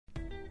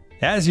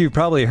As you've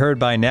probably heard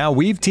by now,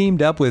 we've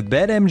teamed up with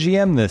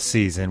BetMGM this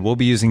season. We'll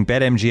be using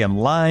BetMGM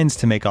lines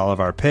to make all of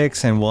our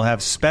picks, and we'll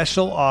have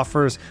special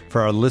offers for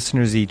our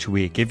listeners each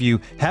week. If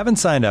you haven't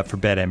signed up for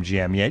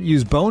BetMGM yet,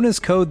 use bonus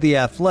code The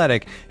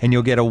Athletic, and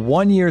you'll get a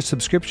 1-year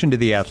subscription to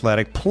The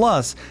Athletic,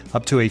 plus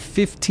up to a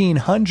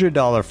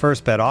 $1,500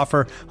 first bet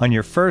offer on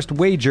your first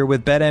wager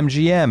with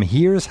BetMGM.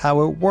 Here's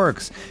how it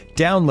works.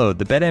 Download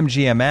the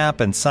BetMGM app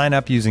and sign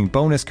up using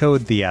bonus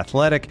code The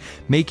Athletic.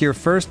 Make your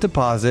first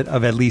deposit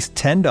of at least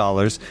 $10.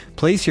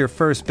 Place your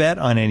first bet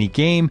on any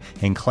game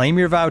and claim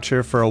your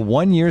voucher for a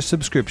 1-year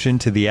subscription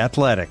to The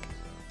Athletic.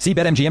 See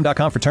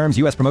BetMGM.com for terms.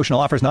 U.S. promotional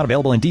offers not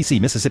available in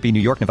D.C., Mississippi, New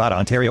York, Nevada,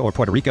 Ontario, or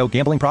Puerto Rico.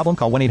 Gambling problem?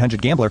 Call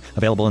 1-800-GAMBLER.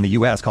 Available in the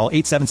U.S. Call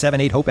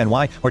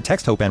 877-8-HOPE-NY or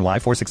text HOPE-NY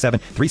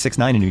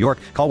 467-369 in New York.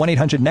 Call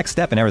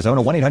 1-800-NEXT-STEP in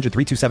Arizona.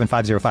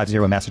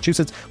 1-800-327-5050 in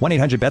Massachusetts.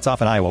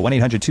 1-800-BETS-OFF in Iowa.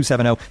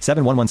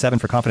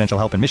 1-800-270-7117 for confidential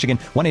help in Michigan.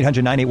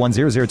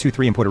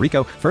 1-800-981-0023 in Puerto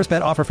Rico. First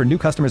bet offer for new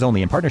customers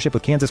only in partnership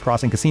with Kansas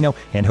Crossing Casino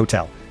and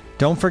Hotel.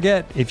 Don't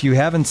forget, if you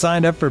haven't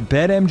signed up for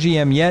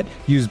BetMGM yet,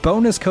 use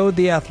bonus code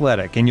The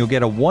Athletic, and you'll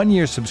get a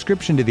 1-year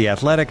subscription to The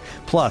Athletic,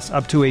 plus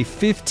up to a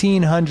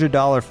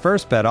 $1,500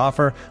 first bet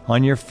offer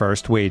on your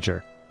first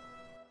wager.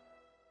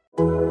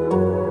 All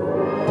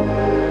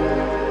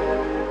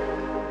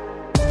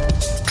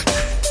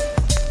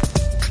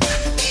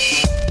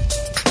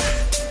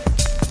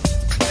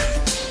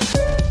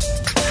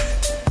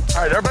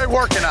right, everybody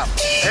working up.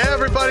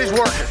 Everybody's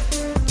working.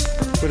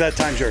 With that,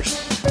 time's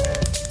yours.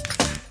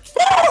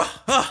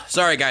 Oh,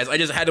 sorry, guys. I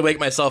just had to wake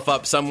myself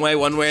up some way,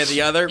 one way or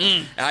the other.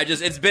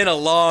 It's been a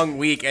long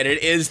week, and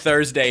it is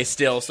Thursday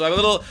still. So I'm a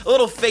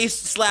little face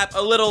slap,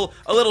 a little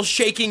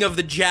shaking of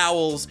the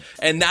jowls,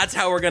 and that's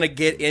how we're gonna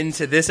get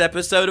into this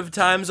episode of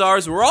Times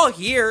Ours. We're all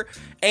here,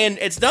 and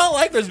it's not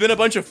like there's been a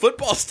bunch of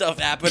football stuff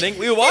happening.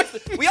 We all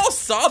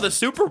saw the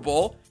Super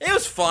Bowl. It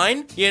was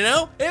fine, you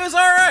know. It was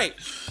all right.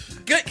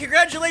 Good,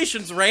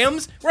 congratulations,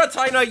 Rams. We're not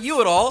talking about you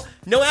at all.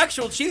 No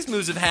actual Chiefs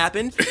moves have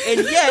happened,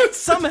 and yet,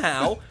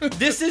 somehow,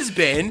 this has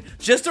been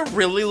just a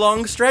really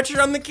long stretch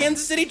around the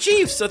Kansas City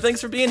Chiefs. So thanks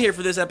for being here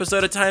for this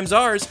episode of Times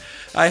Ours.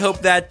 I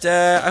hope that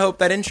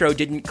intro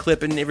didn't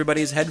clip in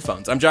everybody's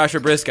headphones. I'm Joshua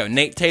Briscoe,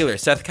 Nate Taylor,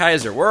 Seth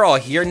Kaiser. We're all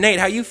here. Nate,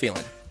 how you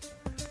feeling?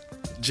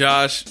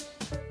 Josh,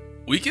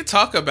 we could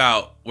talk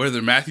about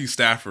whether Matthew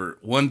Stafford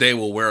one day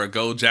will wear a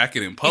gold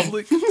jacket in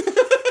public.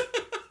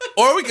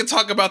 Or we could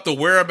talk about the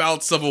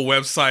whereabouts of a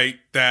website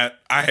that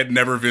I had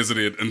never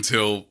visited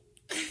until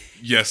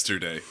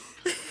yesterday.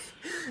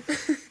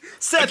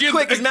 Seth, again,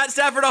 quick, is Matt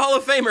Stafford a Hall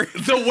of Famer?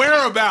 The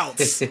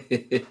whereabouts.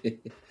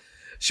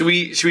 Should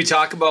we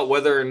talk about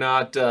whether or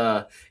not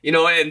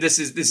and this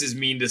is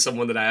mean to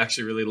someone that I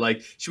actually really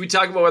like. Should we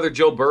talk about whether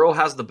Joe Burrow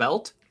has the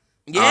belt?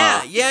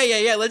 Yeah.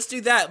 Let's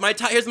do that.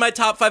 Here's my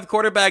top 5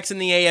 quarterbacks in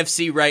the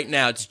AFC right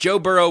now. It's Joe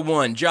Burrow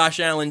 1,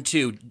 Josh Allen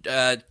 2.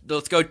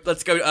 Let's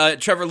go.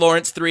 Trevor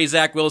Lawrence 3,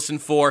 Zach Wilson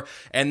 4,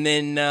 and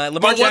then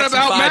Lamar Jackson 5.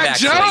 But what about Mac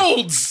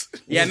Jones?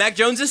 Yeah, Mac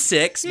Jones is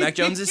 6.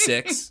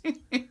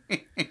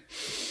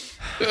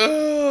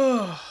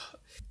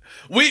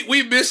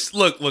 We missed.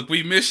 Look.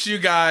 We missed you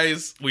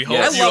guys. We hope.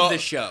 I love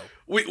this show.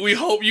 We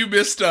hope you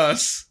missed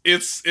us.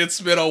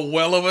 It's been a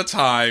well of a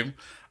time.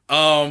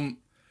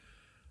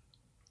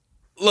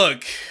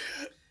 Look,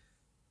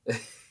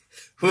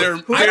 whoever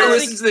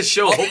listens to this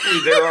show,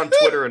 hopefully they're on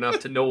Twitter enough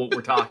to know what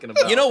we're talking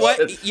about. You know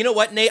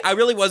what, Nate? I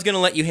really was going to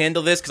let you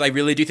handle this because I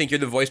really do think you're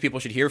the voice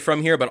people should hear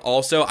from here, but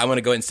also I want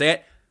to go ahead and say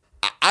it.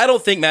 I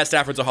don't think Matt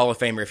Stafford's a Hall of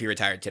Famer if he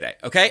retired today,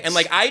 okay? And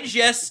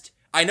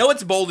I know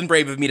it's bold and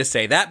brave of me to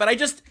say that, but I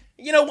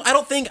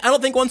don't think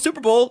one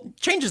Super Bowl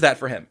changes that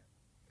for him.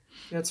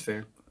 That's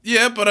fair.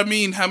 Yeah, but I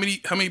mean, how many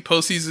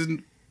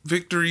postseason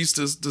victories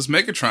does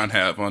Megatron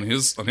have on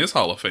his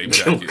Hall of Fame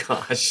jacket? Oh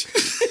gosh.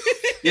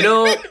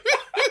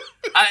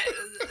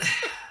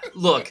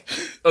 Look.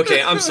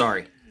 Okay, I'm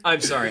sorry.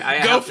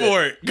 Go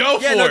for it. Go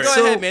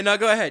ahead, man. No,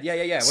 go ahead. Yeah.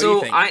 What do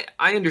you think?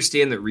 I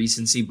understand that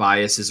recency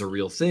bias is a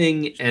real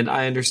thing, and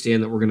I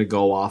understand that we're going to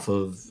go off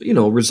of,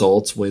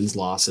 results, wins,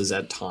 losses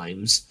at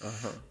times.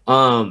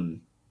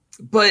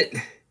 But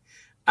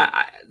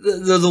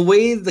the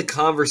way the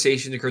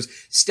conversation occurs,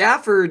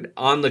 Stafford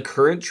on the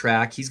current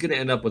track, he's going to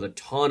end up with a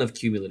ton of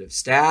cumulative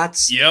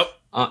stats. Yep.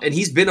 And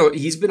he's been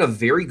a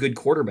very good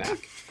quarterback.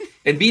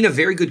 And being a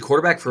very good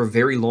quarterback for a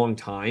very long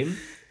time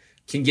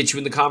can get you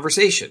in the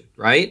conversation,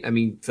 right? I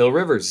mean, Phil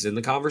Rivers is in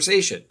the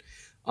conversation.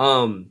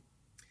 I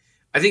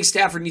think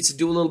Stafford needs to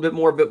do a little bit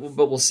more, but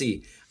we'll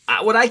see.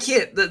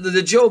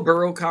 The Joe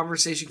Burrow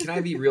conversation, can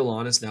I be real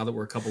honest now that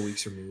we're a couple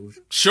weeks removed?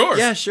 Sure.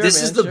 Yeah, sure.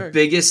 This is the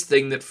biggest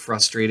thing that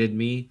frustrated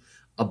me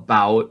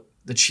about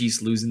the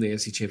Chiefs losing the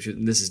AFC Championship.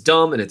 And this is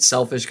dumb and it's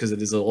selfish because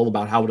it is all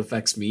about how it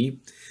affects me.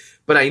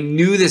 But I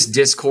knew this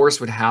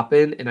discourse would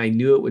happen, and I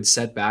knew it would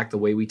set back the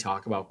way we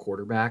talk about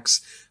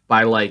quarterbacks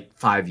by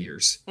 5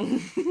 years.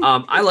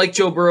 I like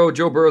Joe Burrow.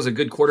 Joe Burrow's a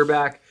good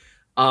quarterback.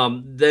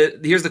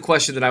 Here's the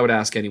question that I would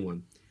ask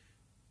anyone.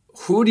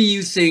 Who do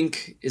you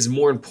think is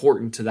more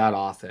important to that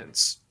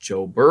offense,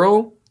 Joe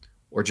Burrow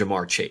or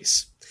Jamar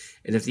Chase?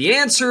 And if the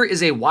answer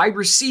is a wide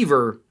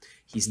receiver,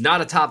 he's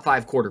not a top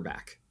 5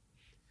 quarterback.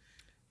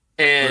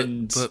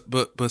 And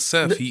but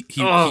Seth,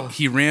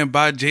 he ran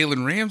by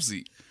Jalen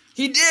Ramsey.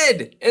 He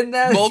did, and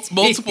that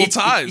multiple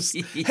times.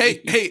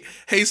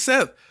 Hey,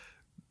 Seth,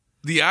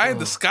 the eye in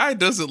the sky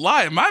doesn't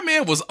lie. My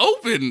man was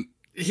open.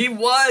 He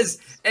was,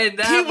 and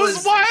he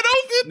was wide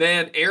open.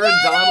 Man, Aaron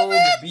Donald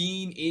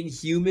being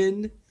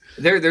inhuman.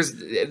 There's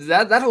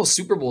that whole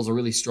Super Bowl is a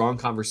really strong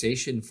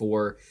conversation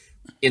for.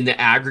 In the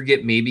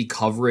aggregate, maybe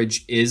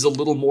coverage is a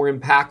little more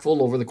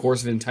impactful over the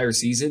course of an entire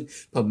season.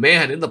 But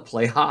man, in the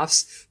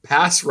playoffs,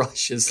 pass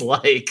rush is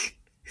like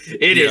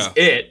it is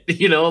it.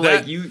 You know,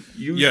 like you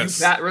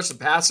rush the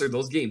passer,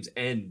 those games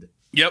end.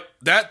 Yep,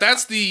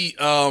 that's the.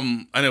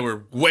 I know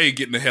we're way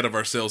getting ahead of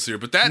ourselves here,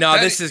 but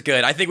this is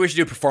good. I think we should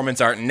do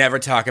performance art and never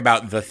talk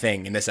about the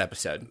thing in this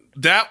episode.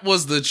 That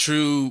was the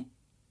true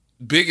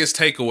biggest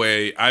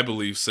takeaway, I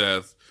believe,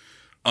 Seth.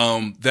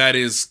 That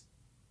is.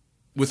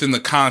 Within the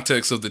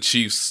context of the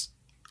Chiefs'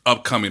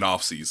 upcoming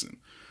offseason.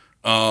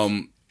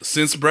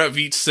 Since Brett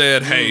Veach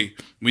said, hey,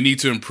 we need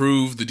to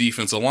improve the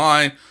defensive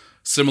line,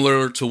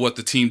 similar to what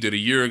the team did a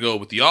year ago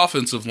with the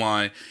offensive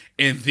line,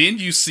 and then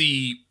you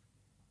see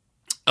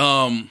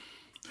one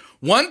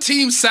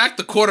team sacked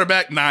the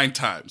quarterback 9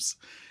 times,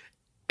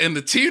 and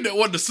the team that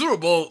won the Super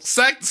Bowl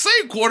sacked the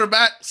same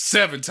quarterback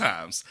 7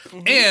 times.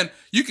 Mm-hmm. And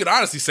you could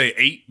honestly say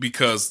 8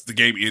 because the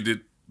game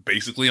ended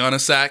basically on a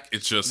sack.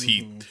 It's just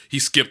he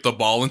skipped the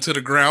ball into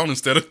the ground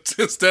instead of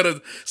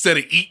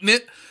eating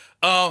it.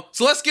 So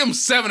let's give him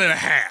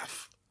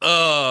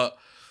 7.5.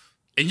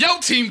 And your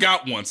team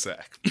got 1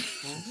 sack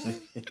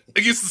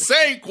against the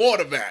same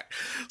quarterback.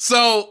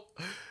 So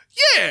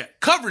yeah,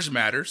 coverage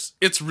matters.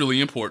 It's really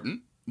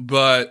important.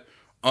 But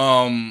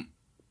whether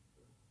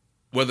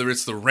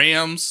it's the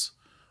Rams,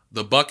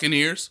 the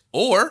Buccaneers,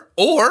 or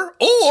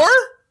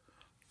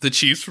the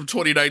Chiefs from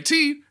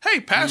 2019, hey,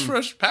 pass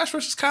rush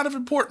is kind of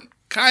important.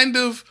 Kind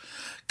of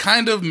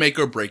make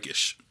or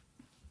breakish.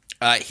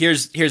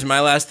 Here's my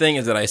last thing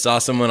is that I saw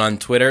someone on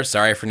Twitter.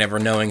 Sorry for never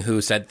knowing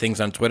who said things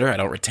on Twitter. I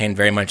don't retain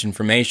very much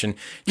information.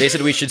 They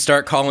said we should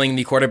start calling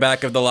the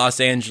quarterback of the Los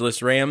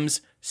Angeles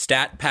Rams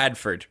Stat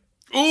Padford.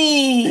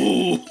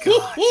 Ooh.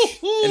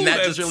 And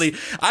that just really,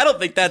 I don't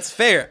think that's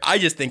fair. I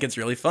just think it's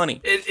really funny.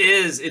 It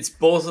is. It's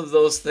both of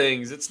those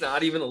things. It's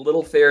not even a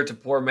little fair to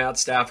poor Matt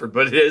Stafford,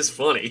 but it is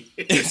funny.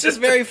 It's just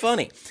very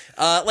funny.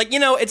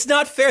 It's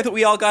not fair that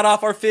we all got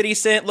off our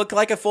 50-cent look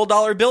like a full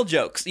dollar bill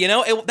jokes.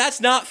 That's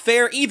not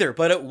fair either,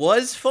 but it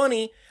was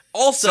funny.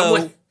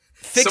 Also,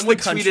 fix the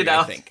country,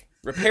 I think.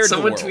 Repaired the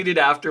world. Someone tweeted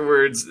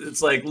afterwards,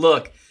 it's like,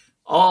 look,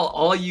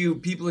 all you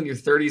people in your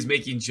 30s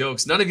making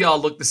jokes, none of y'all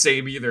look the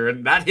same either,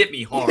 and that hit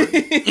me hard.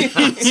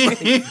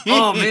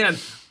 Oh man,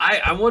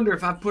 I wonder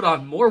if I put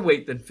on more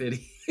weight than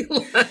Fitty.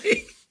 Well,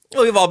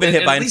 we've all been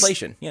hit by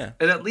inflation, yeah.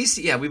 And at least,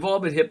 we've all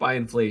been hit by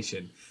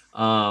inflation.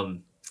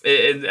 And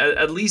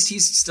at least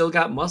he's still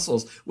got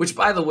muscles. Which,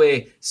 by the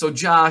way, so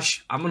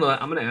Josh, I'm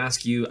gonna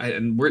ask you,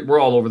 and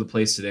we're all over the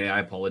place today. I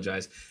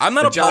apologize. I'm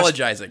not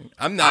apologizing.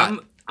 I'm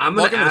not. I'm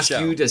going to ask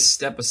you to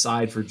step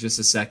aside for just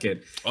a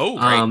second. Oh,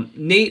 great.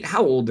 Nate,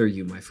 how old are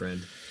you, my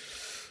friend?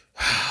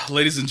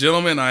 Ladies and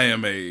gentlemen, I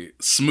am a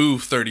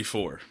smooth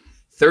 34.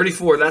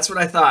 34, that's what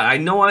I thought. I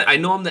know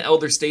I'm the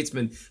elder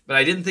statesman, but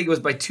I didn't think it was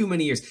by too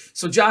many years.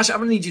 So, Josh, I'm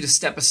going to need you to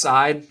step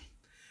aside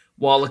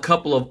while a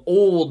couple of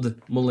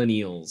old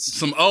millennials,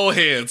 some old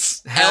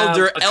heads, have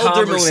elder a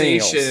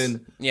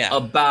conversation millennials.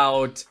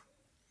 About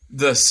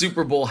the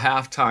Super Bowl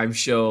halftime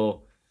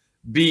show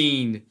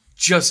being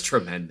just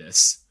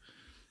tremendous.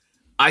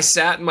 I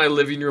sat in my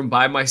living room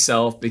by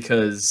myself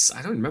because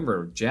I don't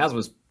remember. Jazz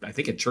was, I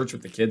think, at church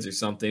with the kids or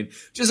something,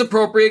 which is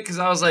appropriate because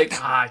I was like,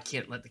 I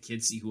can't let the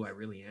kids see who I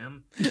really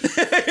am. Because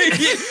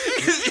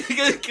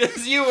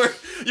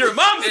you're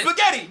Mom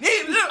Spaghetti.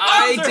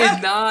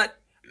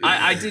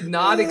 I did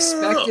not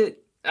expect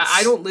it.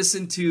 I don't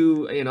listen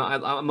to,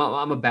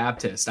 I'm a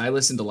Baptist. I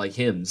listen to like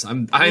hymns.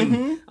 I'm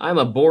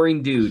a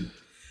boring dude.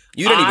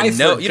 You don't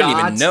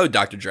even know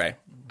Dr. Dre.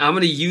 I'm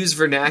going to use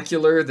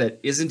vernacular that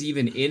isn't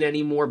even in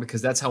anymore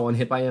because that's how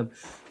unhip I am.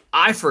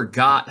 I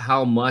forgot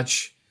how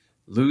much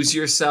Lose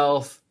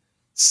Yourself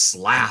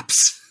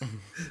slaps.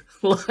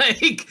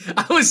 Like,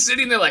 I was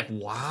sitting there like,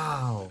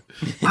 wow,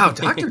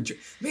 Dr. Dre,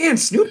 man,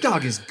 Snoop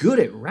Dogg is good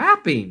at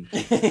rapping.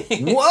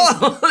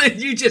 Whoa.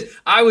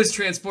 I was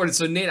transported.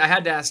 So, Nate, I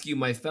had to ask you,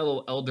 my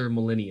fellow elder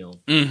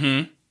millennial,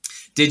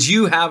 did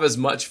you have as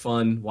much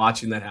fun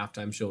watching that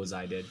halftime show as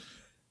I did?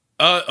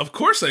 Of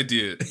course I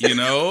did,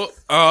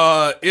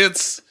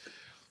 it's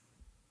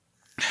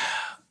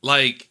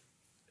like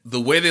the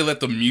way they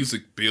let the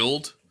music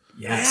build.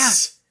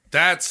 Yes.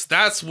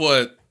 That's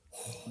what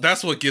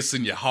gets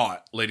in your heart,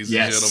 ladies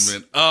and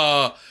gentlemen.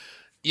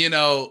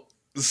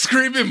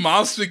 Screaming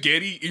Mom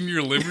Spaghetti in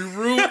your living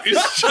room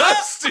is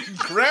just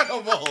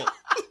incredible.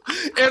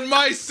 And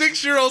my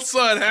 6-year-old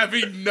son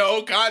having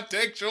no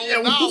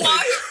contextual knowledge.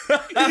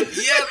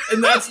 Yep,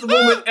 and that's the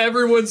moment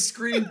everyone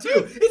screamed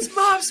too. It's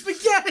Mom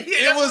Spaghetti.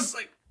 It was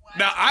like,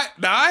 wow.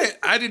 Now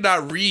I did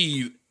not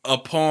read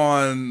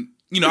upon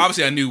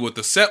obviously I knew what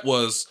the set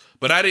was,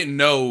 but I didn't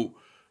know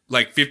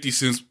like 50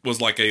 Cent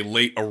was like a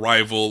late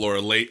arrival or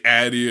a late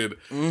add-in.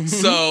 Mm-hmm.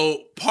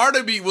 So part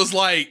of me was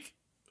like,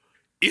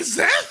 is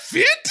that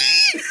 50?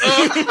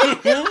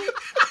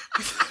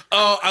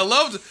 I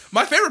loved,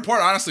 my favorite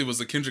part honestly was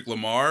the Kendrick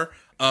Lamar.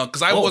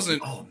 Because I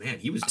wasn't. Oh man,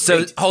 he was great.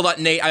 So hold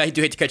on, Nate. I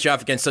do hate to cut you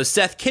off again. So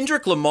Seth,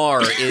 Kendrick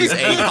Lamar is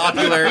a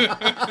popular.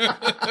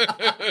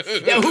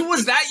 Yeah, who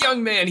was that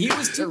young man? He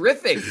was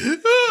terrific.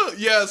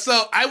 Yeah,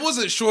 so I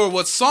wasn't sure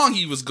what song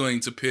he was going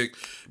to pick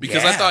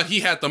because I thought he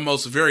had the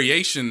most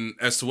variation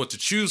as to what to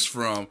choose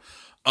from.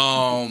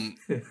 And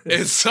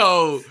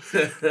so,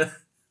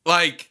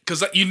 like,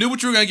 because you knew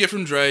what you were going to get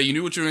from Dre, you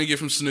knew what you were going to get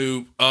from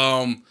Snoop.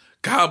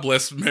 God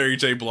bless Mary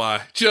J.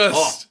 Blige.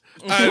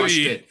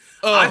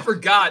 I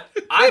forgot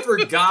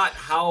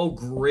how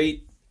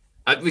great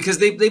because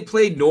they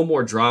played No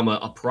More Drama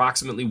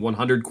approximately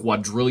 100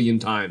 quadrillion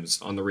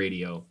times on the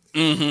radio.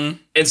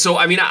 Mm-hmm. And so,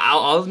 I mean,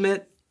 I'll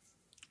admit,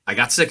 I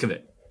got sick of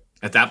it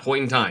at that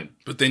point in time.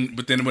 But then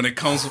when it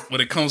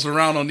comes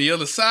around on the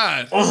other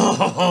side,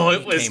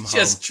 it was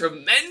just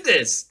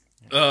tremendous.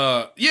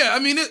 Yeah, I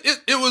mean,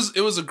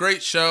 it was a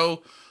great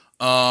show.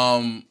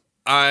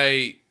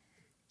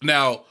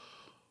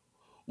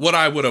 What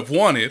I would have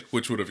wanted,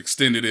 which would have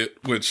extended it,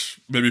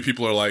 which maybe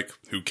people are like,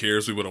 who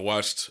cares? We would have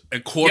watched a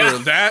quarter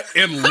of that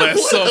and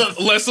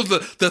less of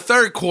the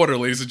third quarter,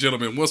 ladies and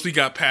gentlemen. Once we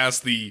got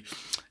past he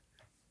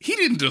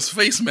didn't just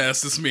face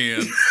mask this man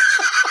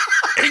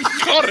and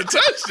caught a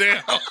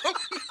touchdown.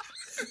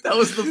 That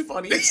was the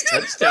funniest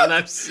touchdown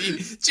I've seen.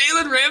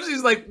 Jalen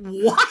Ramsey's like,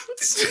 what?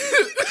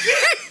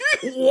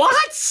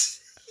 What?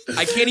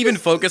 I can't even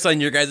focus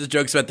on your guys'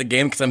 jokes about the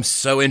game because I'm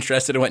so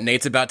interested in what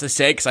Nate's about to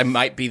say because I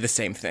might be the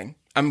same thing.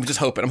 I'm just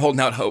hoping. I'm holding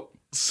out hope.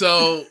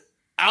 So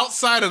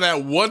outside of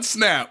that one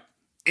snap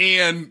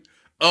and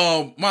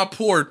my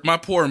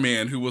poor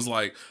man who was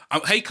like,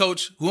 hey,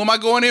 coach, who am I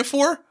going in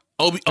for?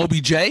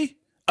 OBJ?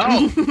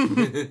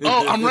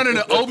 Oh, I'm running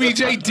an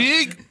OBJ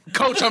dig?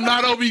 Coach, I'm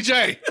not OBJ.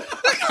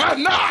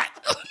 I'm not.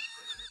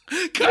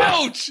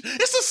 Coach,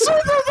 it's a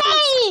Super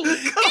Bowl.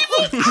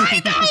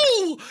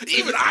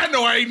 Even I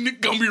know I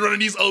ain't gonna be running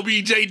these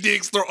OBJ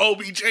digs the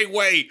OBJ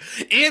way.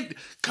 And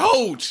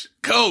coach.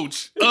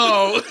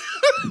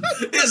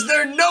 Is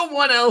there no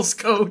one else,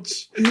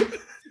 coach?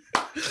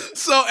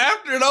 So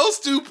after those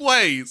two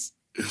plays,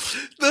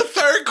 the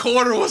third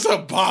quarter was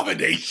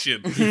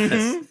abomination.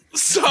 Yes.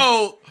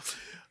 So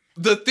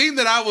the thing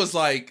that I was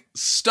like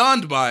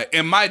stunned by,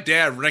 and my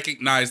dad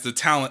recognized the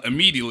talent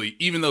immediately,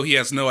 even though he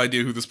has no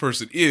idea who this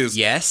person is.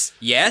 Yes.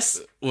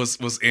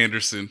 Was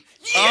Anderson.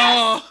 Yes!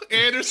 Oh,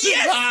 Anderson.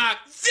 Yes!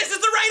 This is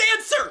the right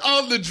answer.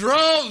 On the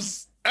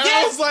drums. And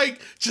I was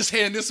like, just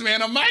hand this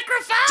man a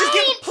microphone.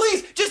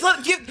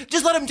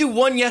 Just let him do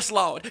one yes,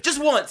 Lord.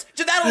 Just once.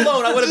 Just that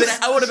alone, I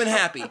would have been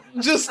happy.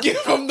 Just give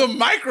him the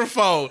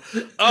microphone.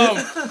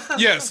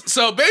 Yes.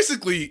 So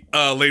basically,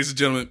 ladies and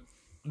gentlemen,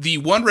 the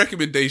one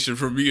recommendation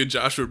from me and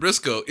Joshua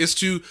Briscoe is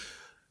to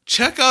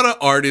check out an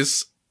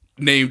artist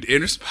named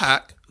Anderson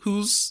 .Paak,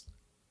 who's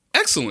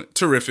excellent,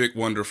 terrific,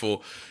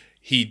 wonderful.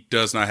 He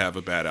does not have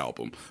a bad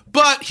album,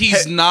 but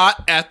he's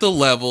not at the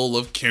level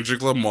of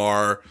Kendrick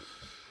Lamar,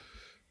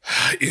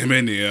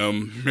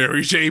 Eminem,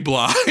 Mary J.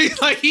 Blige.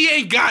 Like, he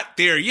ain't got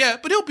there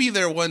yet, but he'll be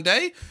there one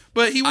day.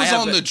 But he was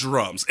on the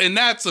drums, and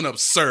that's an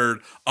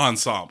absurd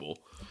ensemble.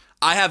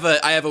 I have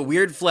a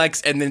weird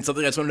flex, and then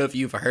something I just want to know if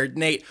you've heard,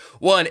 Nate.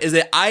 One is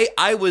that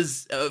I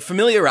was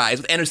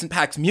familiarized with Anderson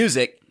 .Paak's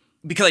music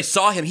because I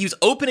saw him. He was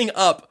opening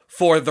up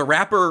for the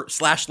rapper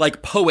 /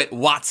 like poet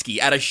Watsky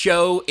at a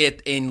show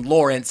in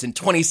Lawrence in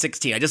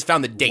 2016. I just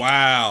found the date.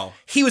 Wow.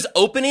 He was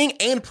opening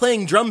and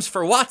playing drums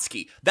for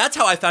Watsky. That's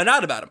how I found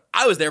out about him.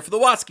 I was there for the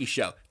Watsky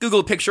show. Google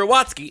a picture of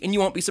Watsky, and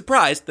you won't be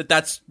surprised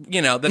that's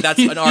an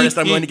artist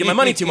I'm willing to give my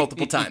money to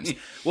multiple times.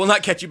 Will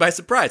not catch you by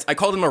surprise. I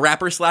called him a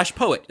rapper /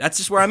 poet. That's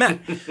just where I'm at.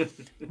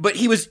 But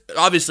he was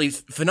obviously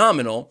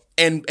phenomenal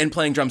and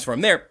playing drums for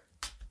him there.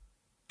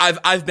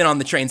 I've been on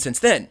the train since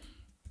then.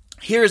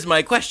 Here's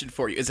my question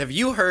for you: have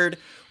you heard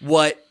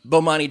what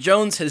Bomani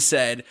Jones has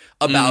said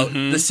about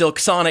the Silk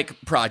Sonic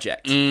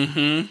project?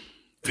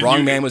 Mm-hmm.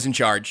 Wrong man was in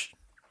charge.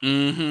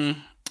 Mm-hmm.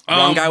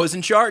 Wrong guy was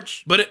in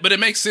charge. But it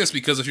makes sense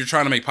because if you're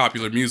trying to make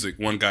popular music,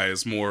 one guy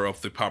is more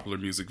of the popular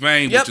music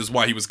vein, which is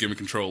why he was given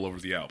control over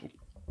the album.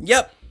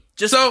 Yep.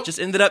 Just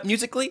ended up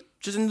musically,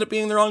 just ended up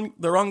being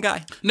the wrong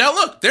guy. Now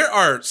look, there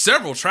are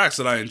several tracks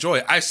that I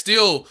enjoy. I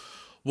still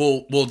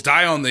will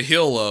die on the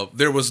hill of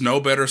there was no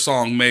better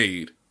song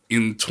made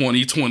in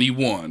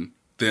 2021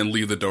 than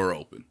Leave the Door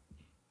Open.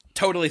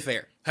 Totally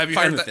fair. Have you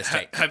heard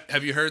that?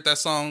 Have you heard that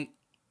song?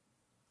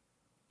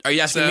 Are you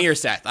asking me or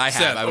Seth? I have.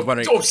 Seth. I was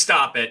wondering. Don't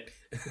stop it.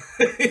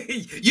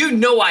 You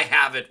know I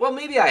have it. Well,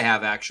 maybe I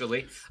have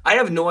actually. I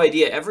have no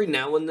idea. Every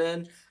now and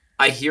then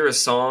I hear a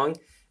song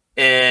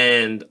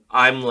and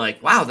I'm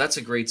like, wow, that's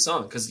a great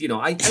song. Because,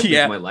 I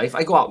live my life.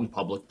 I go out in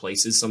public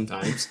places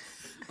sometimes.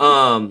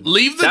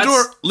 Leave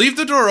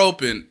the door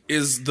open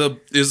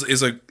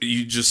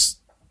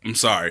I'm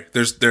sorry.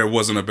 There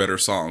wasn't a better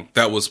song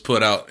that was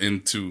put out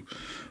into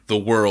the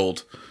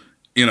world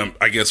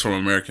I guess from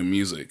American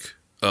music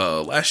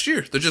last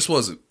year. There just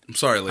wasn't. I'm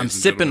sorry, ladies. I'm and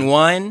sipping gentlemen.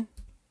 wine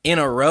in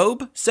a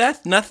robe,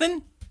 Seth.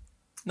 Nothing.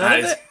 None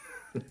of it.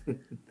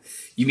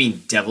 You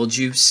mean devil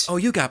juice? Oh,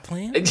 you got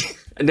plans?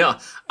 No,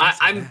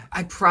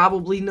 I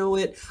probably know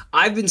it.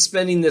 I've been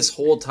spending this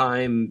whole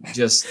time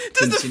just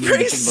Does the continuing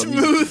to phrase think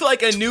about music. "smooth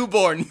like a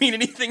newborn" mean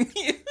anything to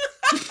you?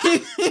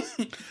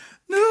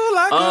 New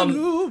like a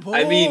newborn.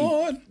 I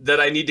mean that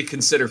I need to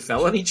consider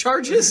felony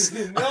charges.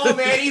 Oh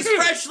man, he's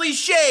freshly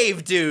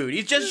shaved, dude.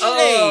 He's just shaved.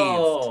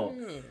 Oh.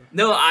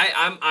 No,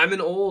 I'm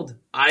an old.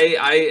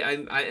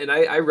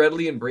 I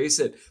readily embrace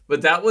it.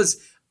 But that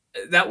was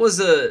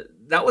a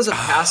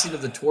passing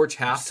of the torch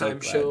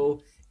halftime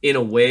show in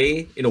a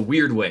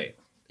weird way.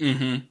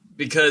 Mm-hmm.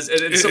 Because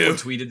and someone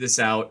tweeted this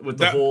out with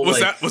the That, whole was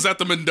that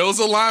the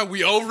Mendoza line?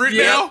 We over it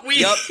yeah, now?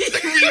 we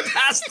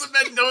passed the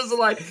Mendoza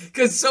line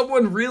because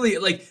someone really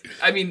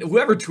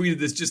whoever tweeted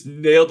this just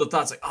nailed the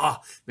thoughts. Like, oh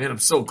man, I'm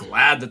so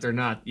glad that they're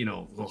not,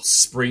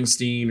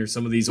 Springsteen or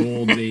some of these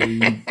old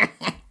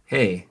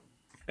hey,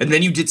 and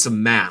then you did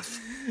some math.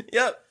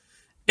 Yep.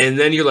 And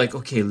then you're like,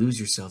 okay, Lose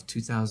Yourself,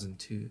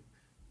 2002.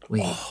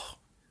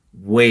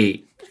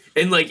 Wait,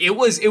 and it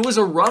was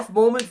a rough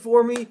moment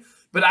for me.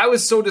 But I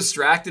was so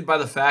distracted by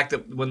the fact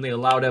that when they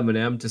allowed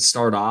Eminem to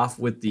start off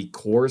with the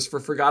chorus for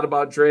Forgot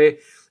About Dre,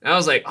 and I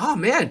was like, oh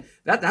man,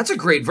 that's a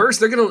great verse.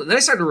 Then I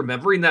started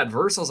remembering that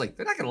verse. I was like,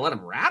 they're not gonna let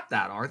him rap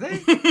that, are they?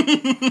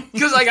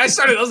 Because I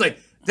was like,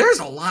 there's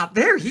a lot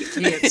there he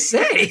can't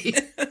say.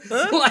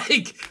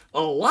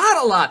 A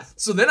lot.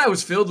 So then I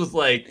was filled with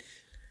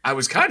I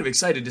was kind of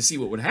excited to see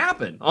what would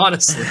happen,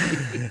 honestly.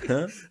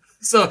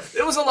 So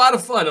it was a lot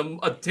of fun,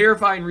 a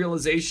terrifying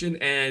realization,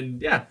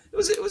 and yeah, it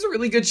was a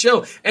really good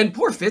show. And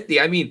poor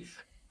 50, I mean,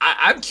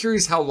 I'm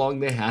curious how long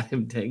they had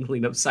him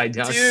dangling upside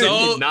down.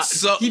 Dude,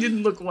 He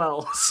didn't look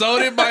well. So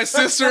did my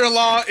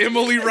sister-in-law,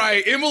 Emily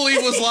Wright. Emily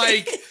was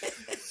like,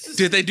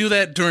 did they do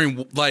that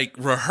during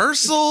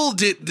rehearsal?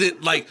 Did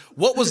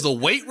what was the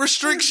weight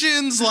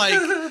restrictions? Who,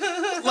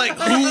 how?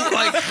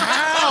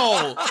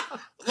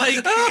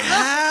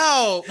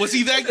 How? Was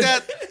he like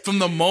that from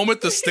the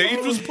moment the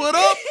stage was put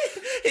up?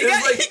 He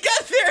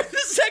got there in the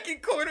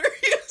second quarter.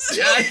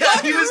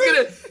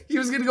 He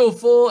was gonna go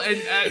full,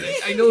 and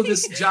I know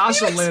this.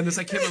 Josh will land this.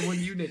 I can't remember what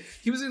unit.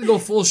 He was gonna go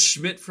full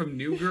Schmidt from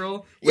New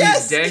Girl, when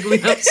he's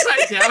dangling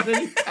upside down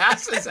and he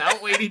passes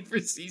out, waiting for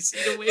Cece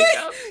to wake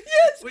up.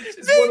 Yes, which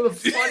is one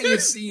of the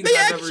funniest scenes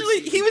I've ever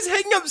seen. He was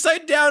hanging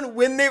upside down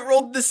when they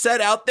rolled the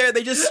set out there.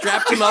 They just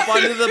strapped him up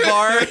onto the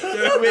bar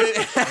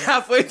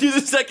halfway through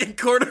the second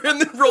quarter, and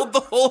then rolled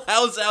the whole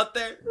house out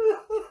there.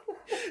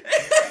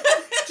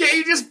 Can't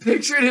you just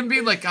picture him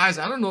being like, guys,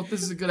 I don't know if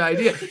this is a good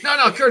idea.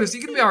 No, Curtis,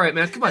 you're gonna be all right,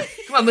 man. Come on,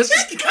 let's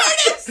just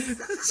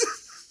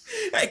Curtis.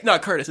 Hey, no,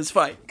 Curtis, it's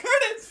fine.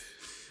 Curtis.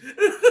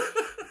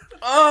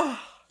 But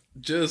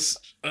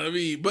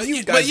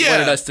You guys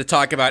wanted us to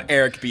talk about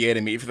Eric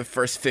Bieniemy for the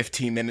first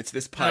 15 minutes of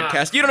this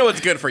podcast. You don't know what's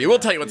good for you. We'll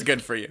tell you what's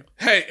good for you.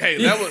 Hey,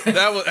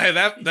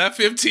 that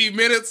 15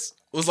 minutes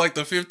was like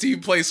the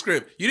 15-play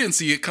script. You didn't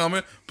see it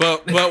coming,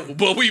 but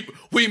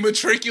we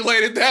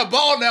matriculated that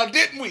ball now,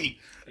 didn't we?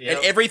 Yep.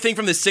 And everything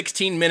from the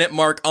 16-minute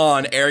mark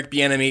on, Eric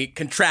Bieniemy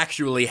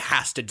contractually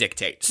has to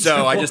dictate.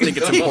 So I just think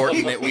it's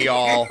important that we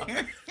all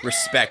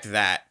respect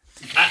that.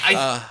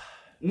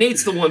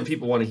 Nate's the one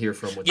people want to hear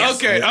from. Yes.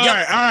 Okay, all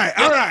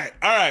right.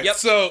 Yep.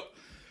 So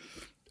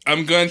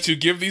I'm going to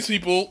give these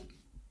people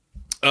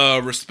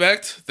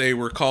respect. They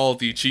were called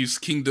the Chiefs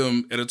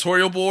Kingdom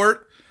Editorial Board.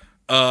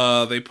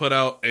 They put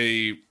out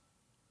a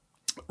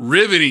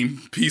riveting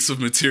piece of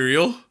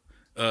material.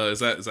 Is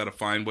that a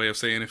fine way of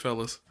saying it,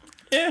 fellas?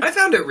 Yeah, I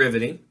found it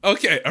riveting.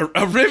 Okay,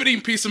 a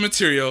riveting piece of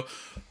material.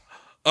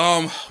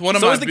 So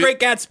is the Great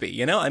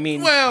Gatsby, I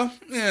mean... Well,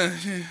 yeah.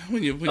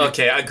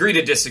 Okay, I agree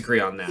to disagree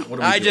on that.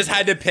 What I just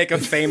had to pick a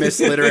famous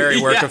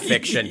literary work of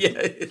fiction.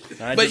 Yeah.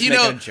 But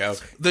a joke.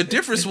 The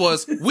difference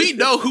was, we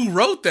know who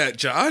wrote that,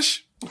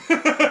 Josh.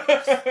 Yeah,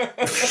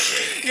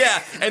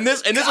 and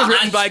this was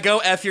written by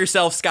Go F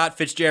Yourself, Scott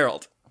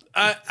Fitzgerald.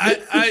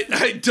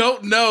 I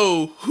don't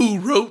know who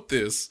wrote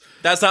this.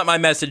 That's not my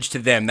message to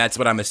them. That's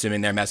what I'm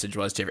assuming their message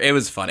was to. It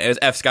was fun. It was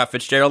F. Scott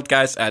Fitzgerald,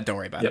 guys. Don't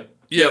worry about it.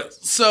 Yep.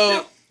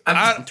 So I'm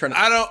I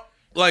don't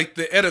like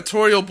the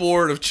editorial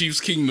board of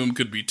Chiefs Kingdom.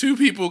 Could be 2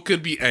 people.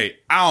 Could be 8.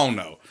 I don't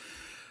know.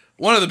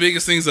 One of the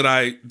biggest things that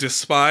I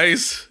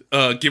despise,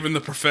 given the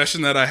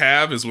profession that I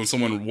have, is when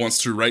someone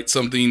wants to write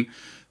something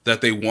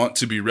that they want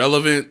to be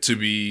relevant, to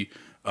be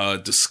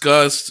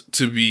discussed,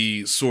 to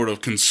be sort of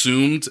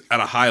consumed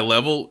at a high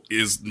level,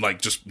 is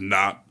just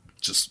not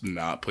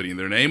putting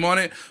their name on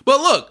it. But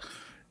look,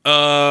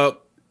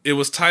 it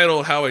was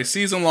titled "How a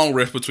Season-Long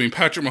Rift Between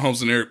Patrick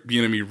Mahomes and Eric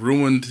Bieniemy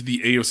Ruined the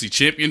AFC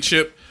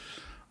Championship."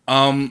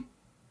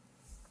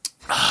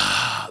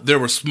 There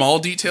were small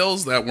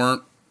details that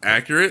weren't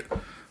accurate.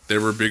 There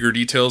were bigger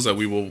details that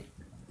we will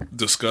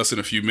discuss in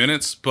a few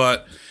minutes.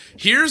 But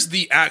here's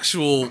the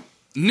actual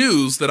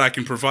news that I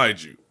can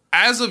provide you.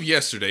 As of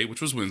yesterday,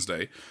 which was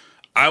Wednesday,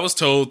 I was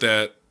told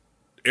that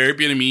Eric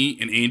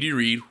Bieniemy and Andy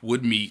Reid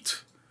would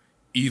meet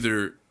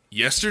either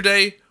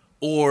yesterday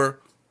or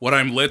what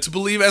I'm led to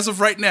believe as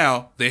of right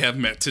now, they have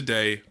met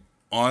today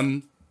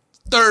on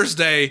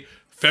Thursday,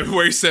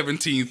 February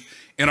 17th,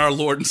 in our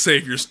Lord and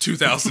Savior's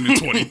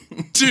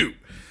 2022.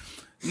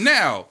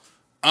 Now,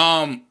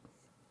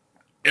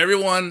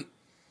 everyone,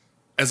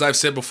 as I've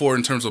said before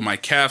in terms of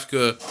Mike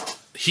Kafka,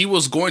 he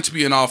was going to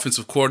be an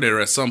offensive coordinator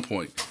at some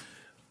point.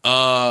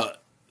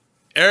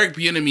 Eric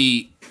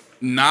Bieniemy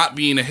not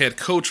being a head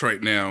coach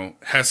right now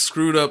has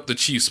screwed up the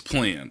Chiefs'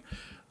 plan.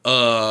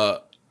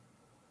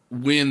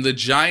 When the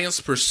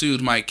Giants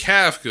pursued Mike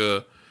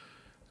Kafka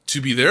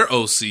to be their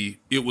OC,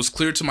 it was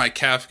clear to Mike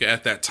Kafka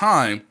at that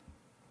time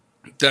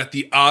that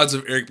the odds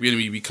of Eric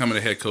Bieniemy becoming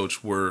a head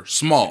coach were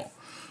small,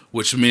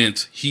 which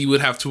meant he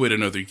would have to wait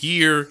another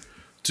year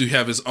to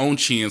have his own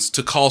chance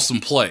to call some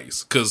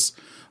plays. Because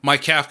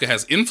Mike Kafka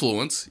has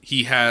influence,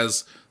 he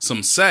has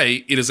some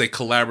say. It is a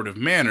collaborative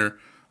manner,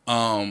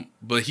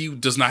 but he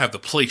does not have the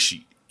play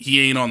sheet.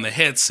 He ain't on the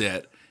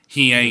headset.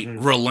 He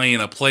ain't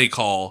relaying a play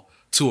call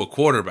to a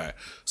quarterback.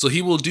 So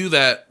he will do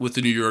that with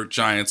the New York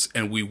Giants,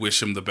 and we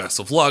wish him the best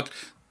of luck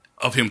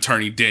of him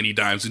turning Danny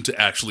Dimes into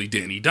actually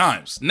Danny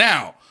Dimes.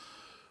 Now,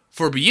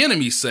 for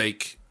Bieniemy's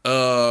sake,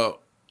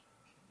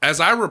 as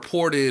I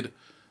reported,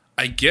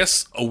 I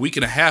guess a week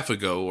and a half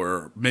ago,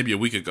 or maybe a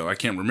week ago, I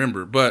can't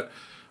remember, but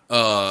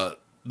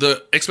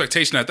the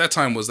expectation at that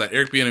time was that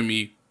Eric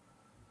Bieniemy,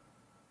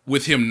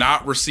 with him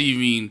not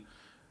receiving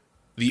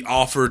the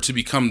offer to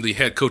become the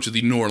head coach of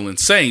the New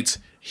Orleans Saints,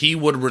 he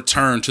would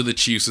return to the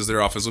Chiefs as their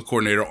offensive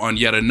coordinator on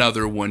yet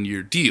another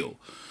one-year deal.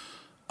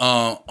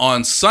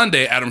 On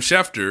Sunday, Adam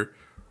Schefter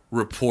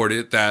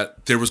reported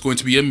that there was going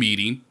to be a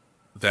meeting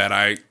that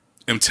I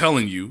am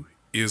telling you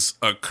is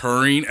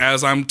occurring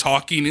as I'm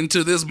talking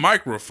into this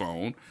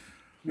microphone.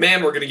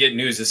 Man, we're going to get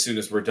news as soon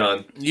as we're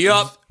done.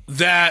 Yup.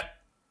 That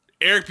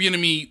Eric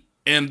Bieniemy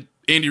and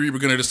Andy Reid were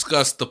going to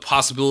discuss the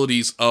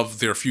possibilities of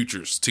their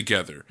futures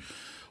together.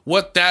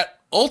 What that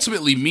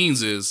ultimately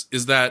means is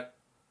that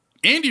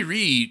Andy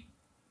Reid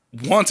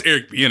wants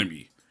Eric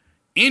Bieniemy.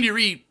 Andy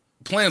Reid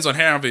plans on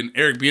having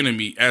Eric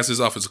Bieniemy as his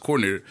offensive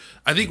coordinator.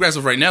 I think as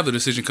of right now, the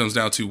decision comes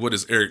down to what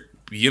does Eric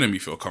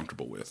Bieniemy feel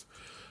comfortable with.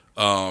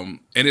 And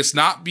it's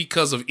not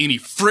because of any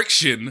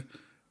friction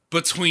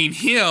between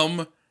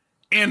him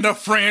and the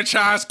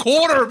franchise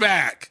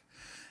quarterback.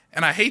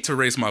 And I hate to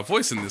raise my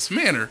voice in this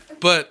manner,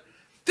 but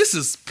this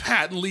is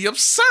patently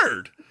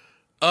absurd.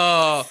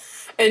 And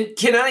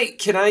can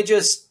I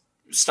just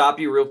stop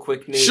you real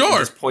quick, Nate? Sure. And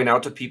just point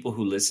out to people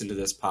who listen to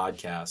this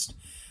podcast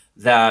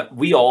that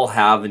we all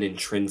have an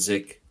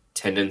intrinsic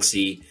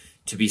tendency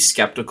to be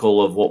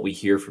skeptical of what we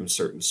hear from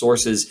certain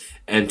sources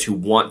and to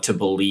want to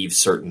believe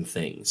certain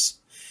things.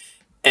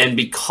 And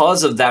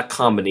because of that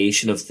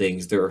combination of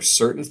things, there are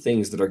certain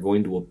things that are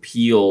going to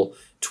appeal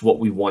to what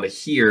we want to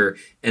hear,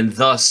 and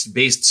thus,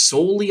 based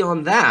solely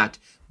on that,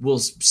 will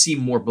seem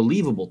more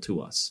believable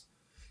to us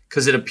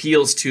because it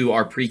appeals to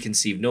our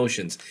preconceived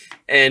notions.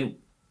 And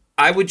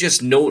I would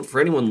just note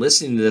for anyone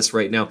listening to this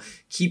right now,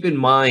 keep in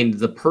mind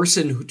the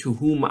person to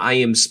whom I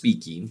am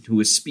speaking, who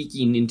is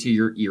speaking into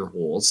your ear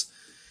holes,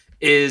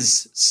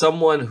 is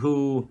someone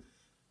who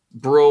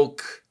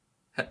broke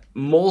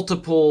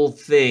multiple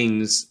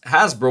things,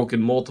 has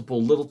broken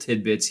multiple little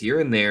tidbits here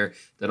and there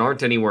that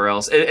aren't anywhere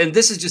else. And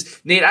this is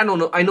just, Nate, I don't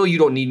know. I know you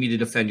don't need me to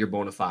defend your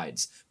bona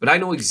fides, but I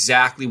know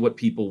exactly what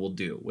people will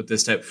do with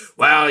this type.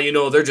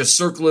 Well, they're just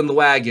circling the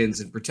wagons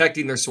and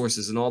protecting their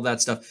sources and all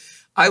that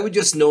stuff. I would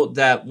just note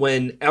that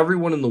when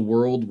everyone in the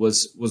world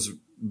was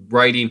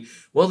writing,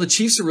 well, the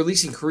Chiefs are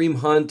releasing Kareem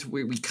Hunt,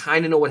 we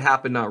kind of know what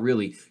happened, not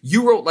really.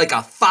 You wrote like a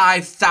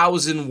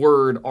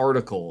 5,000-word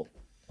article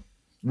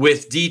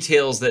with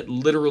details that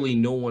literally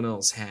no one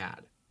else had.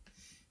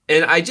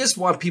 And I just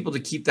want people to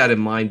keep that in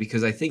mind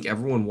because I think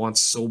everyone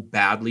wants so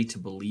badly to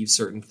believe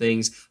certain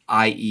things,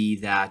 i.e.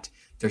 that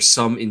there's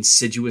some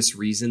insidious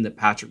reason that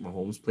Patrick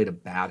Mahomes played a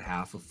bad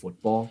half of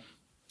football.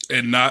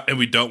 And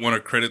we don't want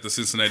to credit the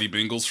Cincinnati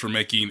Bengals for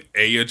making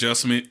any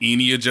adjustment,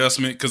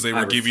 because they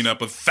were giving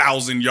up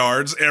 1,000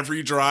 yards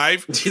every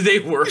drive. They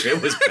were.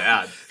 It was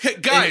bad. Hey,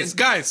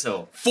 guys.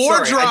 So,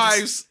 4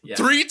 drives,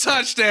 3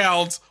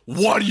 touchdowns,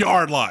 1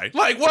 yard line.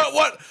 Like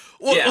what?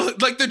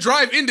 Like the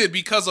drive ended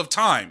because of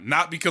time,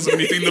 not because of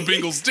anything the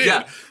Bengals did.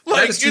 Yeah,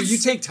 like, that is true. You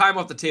take time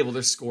off the table,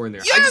 they're scoring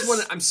there.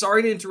 Yes! I'm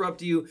sorry to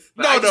interrupt you,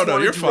 but No,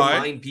 you're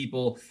fine. Remind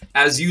people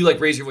as you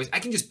raise your voice. I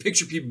can just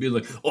picture people being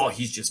like, "Oh,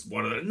 he's just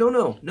one of them."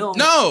 No,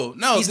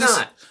 he's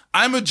not.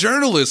 I'm a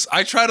journalist.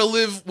 I try to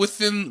live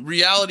within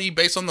reality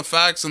based on the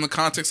facts and the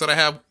context that I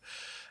have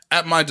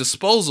at my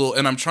disposal,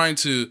 and I'm trying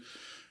to,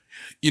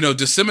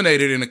 disseminate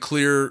it in a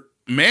clear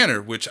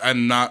manner, which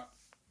I'm not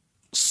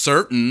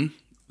certain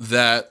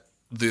that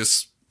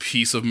this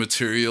piece of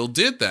material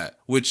did that,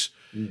 which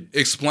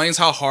explains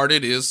how hard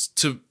it is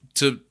to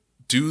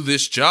do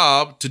this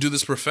job, to do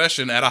this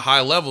profession at a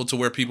high level to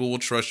where people will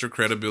trust your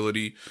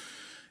credibility.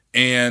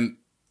 And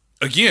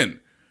again,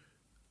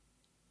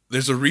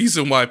 there's a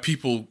reason why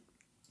people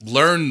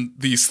learn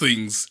these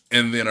things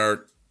and then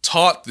are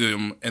taught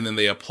them and then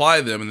they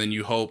apply them. And then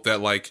you hope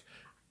that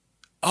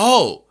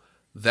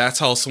that's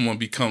how someone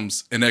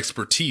becomes an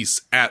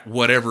expertise at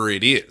whatever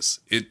it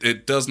is.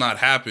 It does not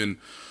happen.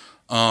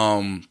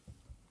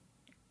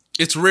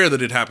 It's rare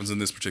that it happens in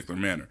this particular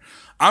manner.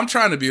 I'm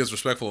trying to be as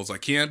respectful as I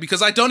can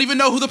because I don't even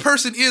know who the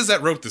person is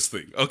that wrote this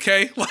thing.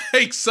 Okay.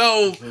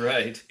 So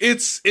Right.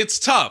 It's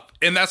tough.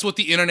 And that's what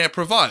the internet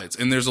provides.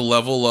 And there's a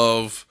level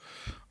of,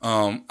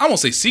 I won't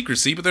say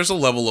secrecy, but there's a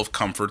level of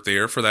comfort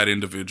there for that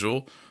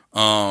individual.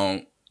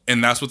 And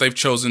that's what they've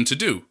chosen to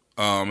do.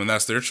 And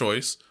that's their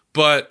choice.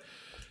 But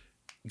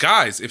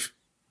guys, if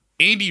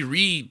Andy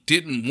Reid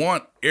didn't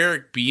want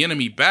Eric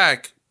Bieniemy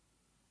back,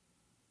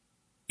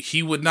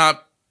 he would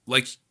not,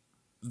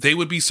 they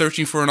would be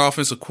searching for an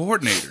offensive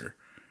coordinator,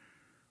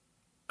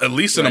 at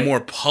least in a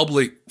more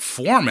public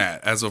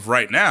format as of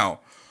right now.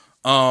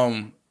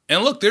 And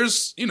look,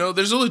 there's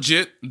a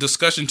legit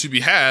discussion to be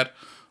had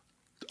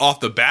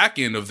off the back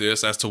end of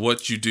this as to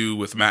what you do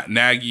with Matt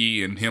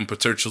Nagy and him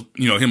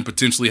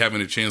potentially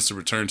having a chance to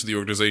return to the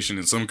organization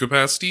in some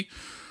capacity.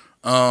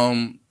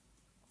 And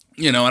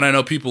I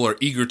know people are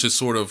eager to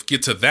sort of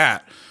get to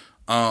that.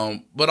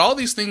 But all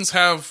these things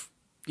have,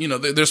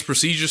 there's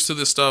procedures to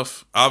this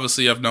stuff.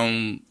 Obviously, I've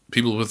known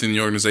people within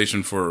the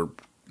organization for,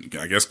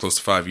 I guess, close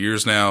to 5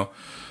 years now.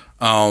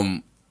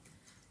 But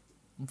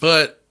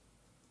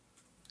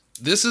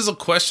this is a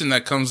question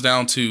that comes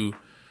down to,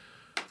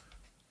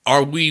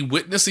 are we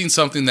witnessing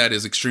something that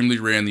is extremely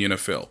rare in the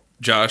NFL?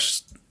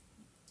 Josh,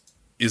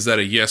 is that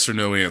a yes or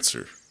no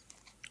answer?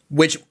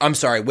 Which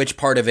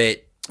part of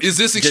it? Is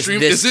this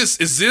extreme? Is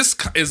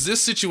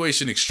this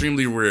situation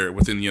extremely rare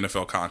within the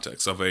NFL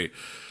context of a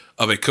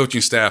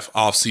coaching staff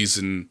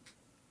offseason,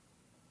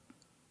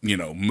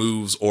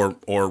 moves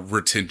or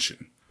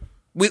retention?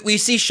 We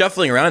see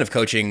shuffling around of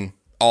coaching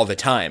all the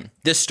time.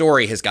 This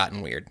story has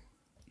gotten weird.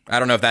 I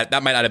don't know if that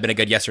might not have been a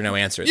good yes or no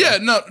answer. Yeah,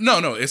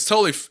 no. It's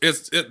totally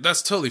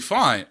that's totally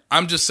fine.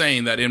 I'm just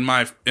saying that in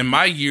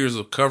my years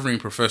of covering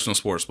professional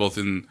sports, both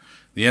in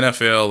the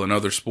NFL and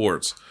other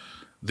sports,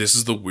 this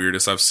is the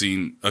weirdest I've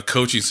seen a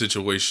coaching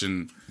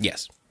situation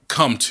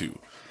come to,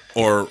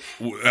 or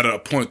at a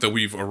point that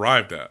we've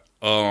arrived at.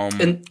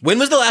 And when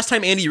was the last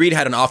time Andy Reid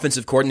had an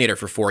offensive coordinator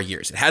for 4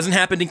 years? It hasn't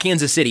happened in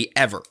Kansas City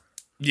ever.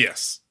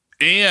 Yes.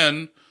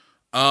 And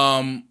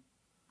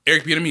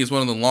Eric Bieniemy is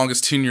one of the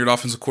longest tenured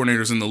offensive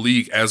coordinators in the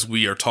league as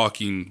we are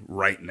talking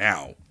right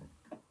now.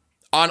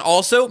 On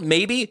also,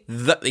 maybe,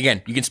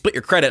 again, you can split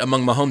your credit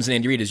among Mahomes and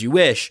Andy Reid as you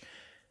wish,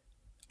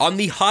 on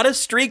the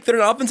hottest streak that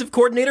an offensive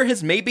coordinator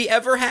has maybe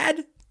ever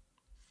had?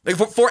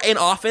 For an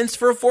offense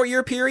for a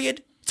 4-year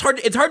period?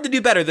 It's hard to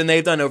do better than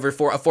they've done over a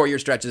 4-year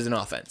stretch as an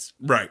offense.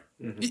 Right.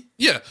 Mm-hmm.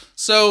 Yeah.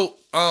 So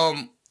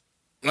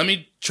let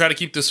me try to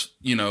keep this,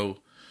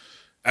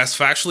 as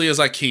factually as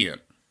I can,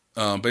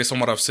 based on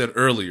what I've said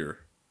earlier.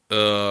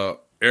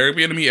 Eric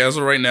Bieniemy, as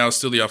of right now, is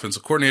still the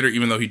offensive coordinator,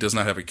 even though he does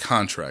not have a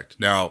contract.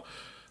 Now,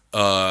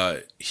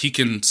 he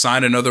can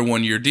sign another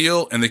 1-year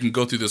deal, and they can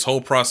go through this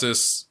whole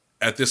process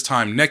at this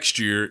time next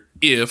year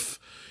if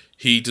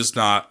he does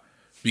not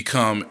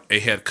become a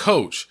head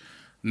coach.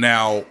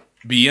 Now,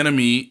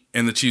 Bieniemy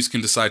and the Chiefs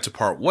can decide to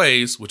part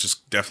ways, which is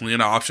definitely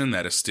an option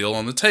that is still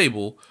on the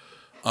table,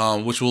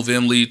 which will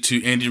then lead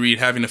to Andy Reid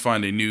having to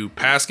find a new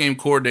pass game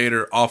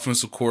coordinator,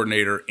 offensive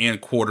coordinator,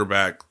 and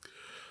quarterback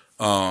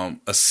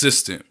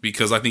assistant,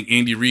 because I think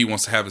Andy Reid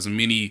wants to have as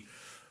many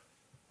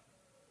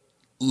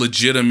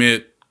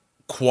legitimate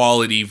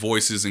quality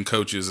voices and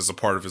coaches as a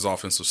part of his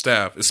offensive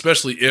staff,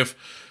 especially if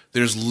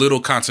there's little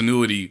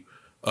continuity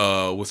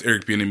with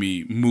Eric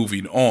Bieniemy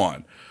moving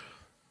on.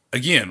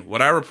 Again,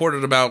 what I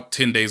reported about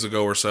 10 days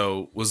ago or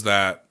so was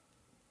that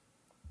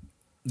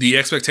the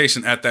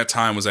expectation at that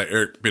time was that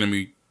Eric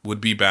Bieniemy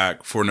would be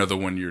back for another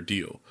 1-year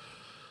deal.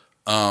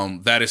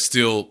 That is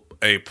still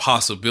a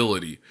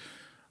possibility.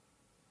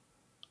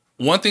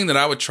 One thing that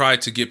I would try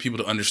to get people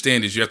to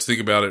understand is you have to think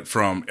about it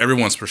from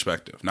everyone's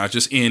perspective, not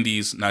just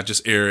Andy's, not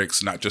just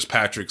Eric's, not just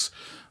Patrick's.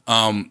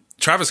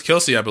 Travis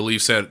Kelce, I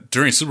believe, said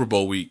during Super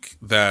Bowl week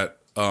that,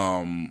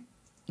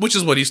 which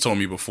is what he's told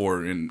me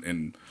before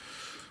in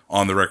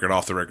on the record,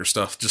 off the record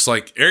stuff, just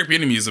like Eric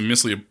Bieniemy is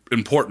immensely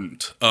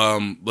important.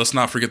 Let's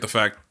not forget the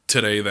fact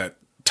today that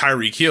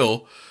Tyreek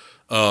Hill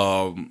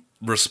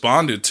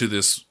responded to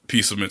this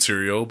piece of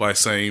material by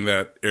saying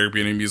that Eric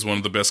Bieniemy is one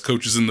of the best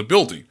coaches in the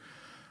building.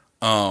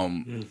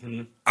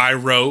 I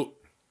wrote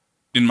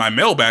in my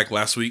mailbag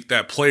last week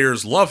that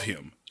players love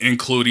him,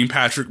 including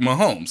Patrick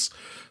Mahomes.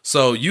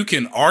 So you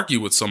can argue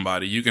with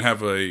somebody, you can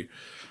have a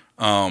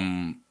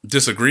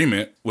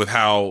disagreement with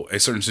how a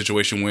certain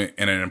situation went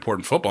in an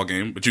important football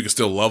game, but you can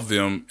still love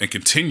them and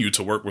continue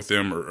to work with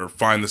them or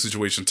find the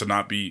situation to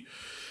not be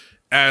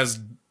as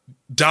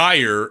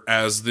dire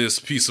as this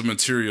piece of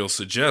material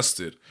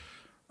suggested.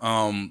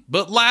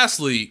 But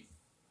lastly,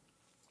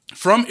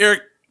 from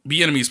Eric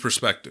Bieniemy's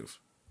perspective,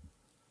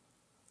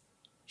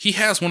 he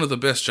has one of the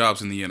best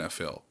jobs in the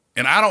NFL.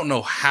 And I don't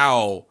know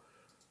how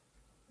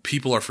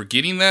people are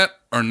forgetting that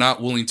or not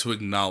willing to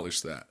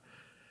acknowledge that.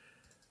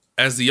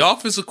 As the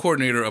offensive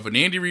coordinator of an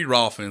Andy Reid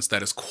offense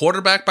that is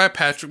quarterbacked by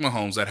Patrick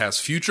Mahomes, that has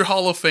future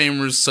Hall of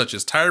Famers such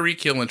as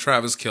Tyreek Hill and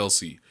Travis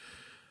Kelce,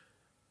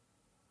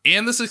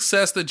 and the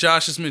success that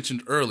Josh has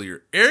mentioned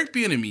earlier, Eric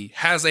Bieniemy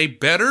has a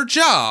better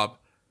job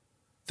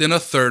than a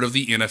third of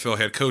the NFL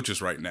head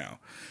coaches right now.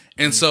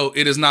 And so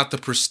it is not the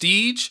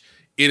prestige,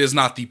 it is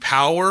not the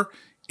power,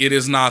 it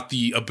is not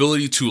the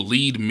ability to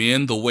lead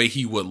men the way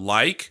he would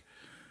like.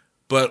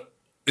 But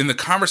in the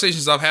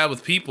conversations I've had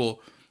with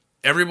people,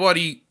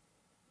 everybody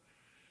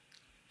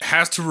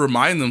has to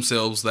remind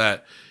themselves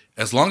that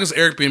as long as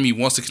Eric Bieniemy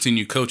wants to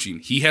continue coaching,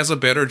 he has a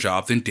better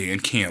job than Dan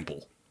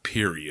Campbell,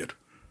 period.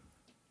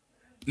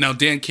 Now,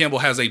 Dan Campbell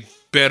has a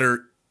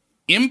better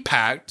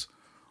impact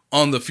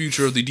on the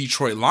future of the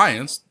Detroit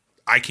Lions.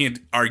 I can't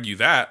argue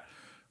that.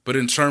 But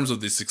in terms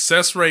of the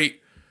success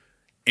rate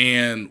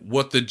and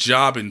what the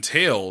job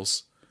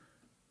entails,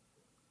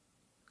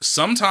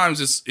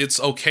 sometimes it's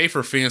okay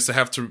for fans to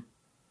have to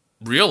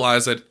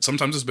realize that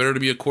sometimes it's better to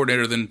be a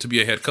coordinator than to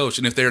be a head coach.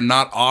 And if they're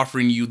not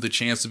offering you the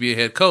chance to be a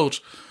head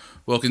coach,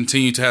 well,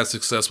 continue to have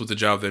success with the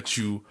job that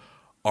you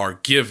are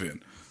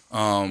given.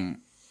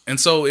 And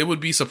so it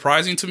would be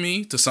surprising to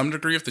me to some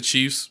degree if the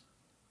Chiefs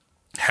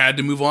had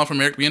to move on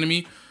from Eric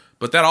Bieniemy,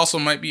 but that also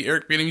might be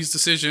Eric Bieniemy's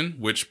decision,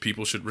 which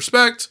people should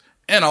respect.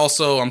 And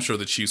also, I'm sure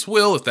the Chiefs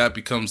will if that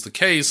becomes the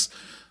case.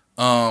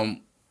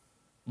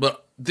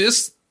 But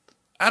this,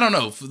 I don't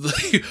know,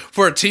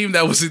 for a team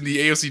that was in the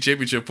AFC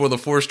Championship for the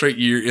fourth straight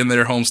year in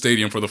their home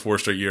stadium for the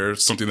fourth straight year,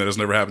 something that has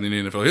never happened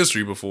in NFL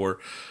history before,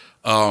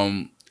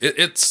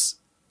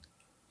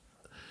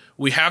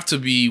 we have to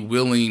be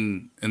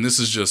willing, and this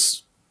is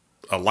just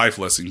a life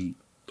lesson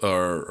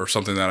or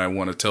something that I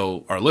want to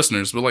tell our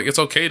listeners, but like it's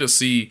okay to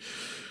see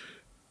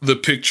the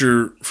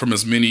picture from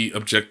as many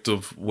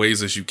objective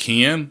ways as you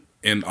can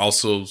and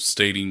also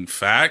stating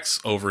facts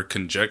over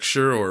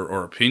conjecture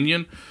or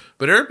opinion.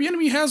 But Eric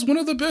Bieniemy has one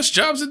of the best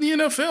jobs in the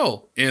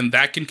NFL, and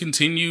that can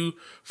continue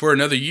for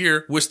another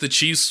year, which the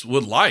Chiefs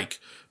would like,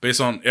 based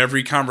on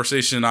every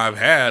conversation I've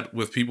had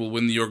with people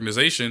within the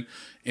organization.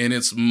 And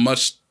it's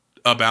much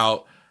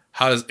about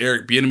how does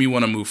Eric Bieniemy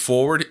want to move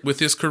forward with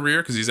his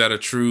career, because he's at a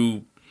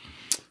true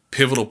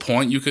pivotal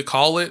point, you could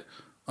call it.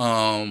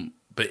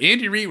 But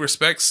Andy Reid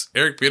respects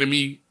Eric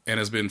Bieniemy and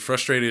has been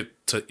frustrated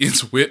to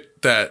its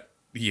wit that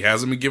he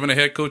hasn't been given a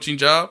head coaching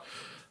job.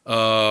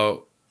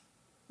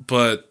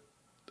 But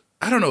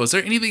I don't know. Is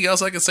there anything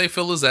else I can say,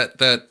 Phyllis,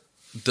 that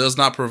does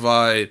not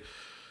provide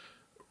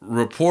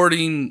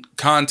reporting,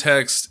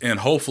 context, and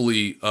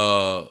hopefully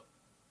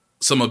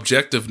some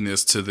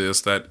objectiveness to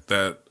this that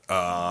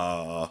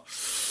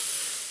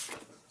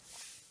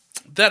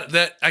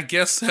I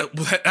guess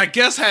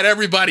had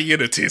everybody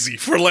in a tizzy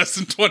for less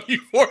than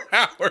 24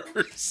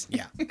 hours.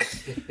 Yeah.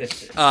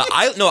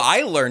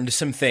 I learned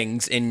some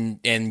things in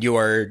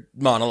your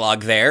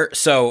monologue there,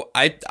 so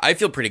I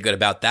feel pretty good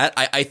about that.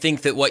 I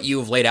think that what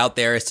you've laid out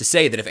there is to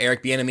say that if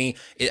Eric Bieniemy,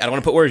 I don't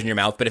want to put words in your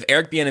mouth, but if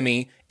Eric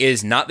Bieniemy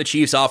is not the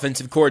Chiefs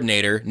offensive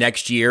coordinator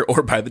next year,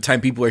 or by the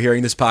time people are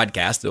hearing this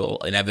podcast, it will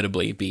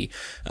inevitably be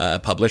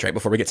published right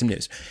before we get some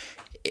news,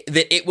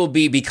 that it will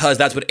be because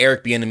that's what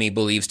Eric Bieniemy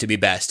believes to be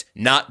best,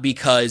 not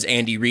because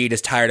Andy Reid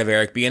is tired of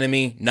Eric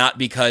Bieniemy, not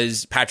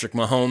because Patrick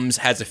Mahomes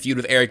has a feud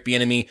with Eric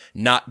Bieniemy,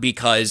 not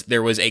because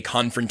there was a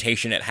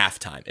confrontation at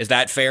halftime. Is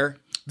that fair?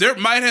 There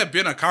might have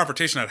been a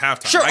confrontation at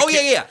halftime. Sure.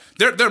 Yeah.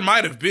 There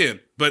might have been,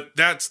 but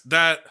that's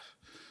that.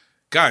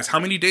 Guys, how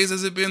many days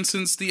has it been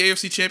since the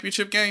AFC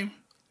Championship game?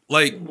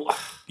 Like,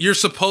 you're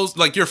supposed,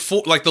 like,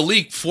 the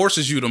league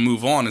forces you to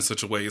move on in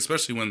such a way,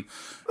 especially when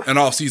an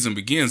off season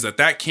begins,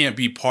 that can't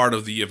be part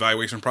of the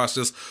evaluation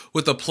process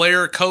with the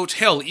player, coach,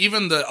 hell,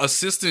 even the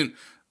assistant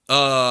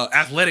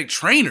athletic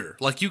trainer.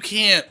 Like, you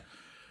can't.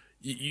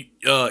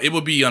 It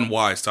would be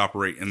unwise to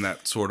operate in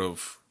that sort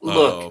of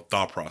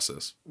thought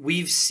process.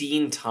 We've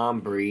seen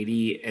Tom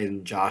Brady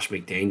and Josh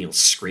McDaniels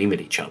scream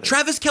at each other.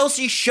 Travis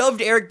Kelce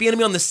shoved Eric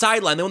Bieniemy on the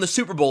sideline. They won the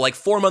Super Bowl like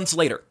 4 months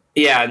later.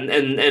 Yeah,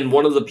 and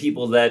one of the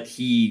people that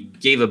he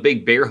gave a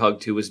big bear hug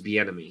to was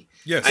Bieniemy.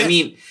 Yes. I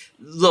mean,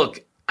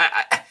 look,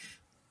 I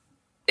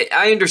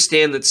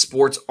understand that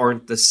sports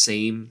aren't the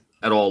same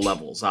at all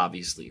levels,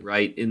 obviously,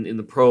 right? In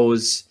the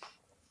pros,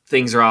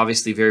 things are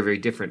obviously very, very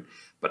different.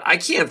 But I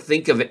can't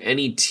think of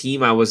any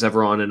team I was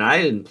ever on, and I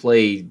didn't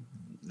play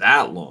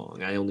that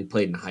long. I only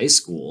played in high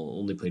school,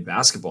 only played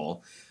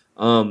basketball,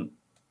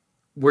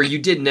 where you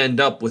didn't end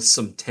up with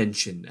some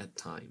tension at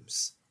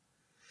times.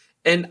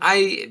 And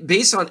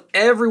based on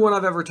everyone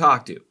I've ever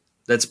talked to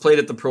that's played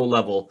at the pro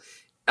level,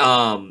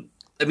 I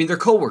mean, they're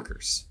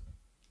coworkers.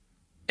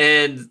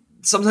 And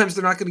sometimes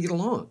they're not going to get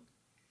along.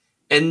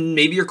 And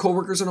maybe your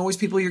coworkers aren't always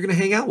people you're going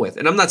to hang out with.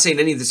 And I'm not saying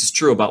any of this is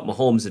true about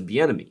Mahomes and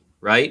Bieniemy,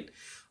 right?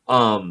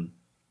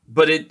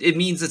 But it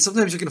means that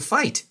sometimes you're going to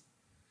fight.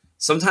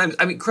 Sometimes,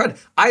 I mean, crud,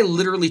 I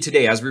literally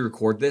today, as we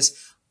record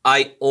this,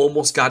 I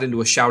almost got into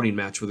a shouting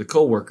match with a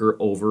coworker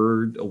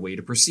over a way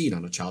to proceed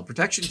on a child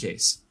protection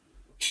case.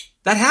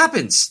 That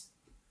happens.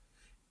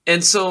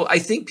 And so I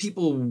think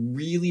people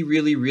really,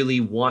 really, really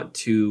want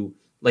to,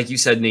 like you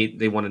said, Nate,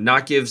 they want to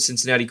not give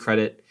Cincinnati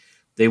credit.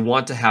 They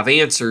want to have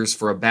answers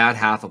for a bad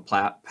half of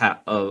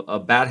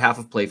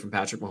play from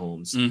Patrick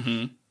Mahomes.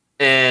 Mm-hmm.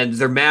 And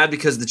they're mad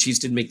because the Chiefs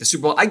didn't make the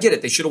Super Bowl. I get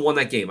it. They should have won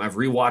that game. I've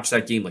rewatched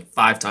that game like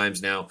 5 times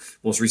now,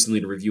 most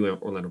recently to review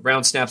Orlando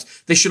Brown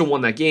snaps. They should have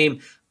won that game.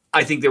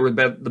 I think they were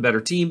the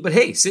better team. But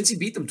hey, Cincy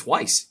beat them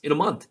twice in a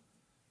month.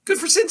 Good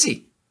for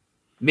Cincy.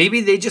 Maybe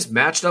they just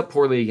matched up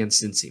poorly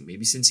against Cincy.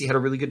 Maybe Cincy had a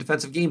really good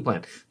defensive game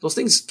plan. Those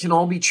things can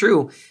all be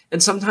true.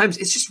 And sometimes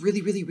it's just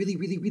really, really, really,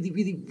 really, really,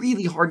 really,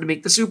 really hard to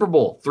make the Super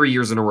Bowl 3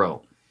 years in a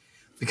row.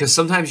 Because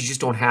sometimes you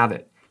just don't have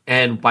it.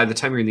 And by the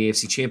time you're in the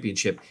AFC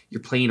Championship,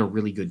 you're playing a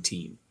really good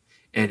team.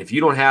 And if you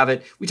don't have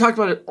it, we talked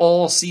about it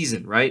all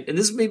season, right? And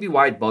this is maybe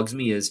why it bugs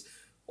me is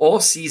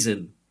all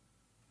season,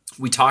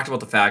 we talked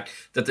about the fact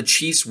that the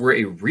Chiefs were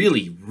a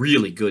really,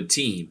 really good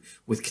team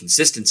with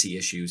consistency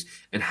issues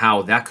and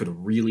how that could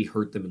really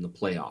hurt them in the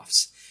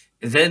playoffs.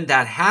 And then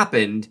that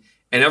happened,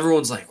 and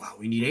everyone's like, wow,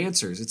 we need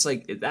answers. It's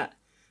like that.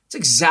 It's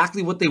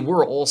exactly what they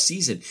were all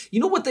season. You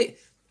know what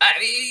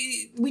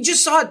we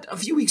just saw it a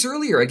few weeks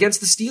earlier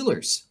against the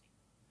Steelers.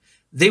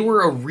 They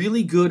were a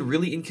really good,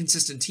 really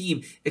inconsistent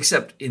team,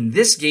 except in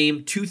this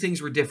game, 2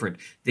 things were different.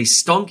 They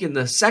stunk in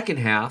the second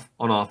half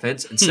on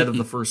offense instead of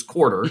the first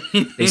quarter.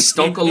 They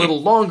stunk a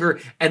little longer,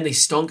 and they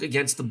stunk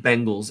against the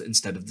Bengals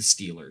instead of the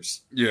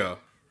Steelers. Yeah.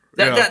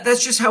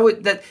 That's just how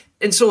it that.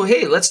 And so,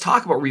 hey, let's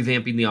talk about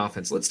revamping the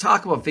offense. Let's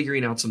talk about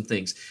figuring out some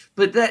things.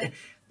 But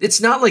it's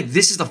not like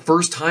this is the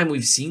first time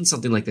we've seen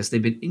something like this. They've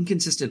been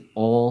inconsistent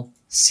all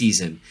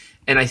season.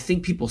 And I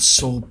think people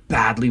so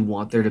badly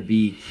want there to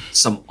be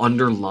some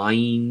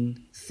underlying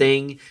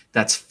thing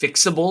that's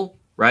fixable,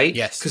 right?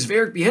 Yes. Because if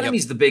Eric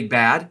Bieniemy's the big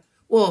bad,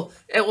 well,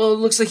 it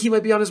looks like he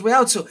might be on his way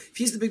out. So if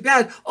he's the big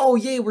bad, oh,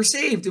 yay, we're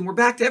saved and we're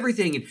back to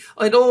everything. And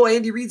oh,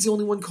 Andy Reid's the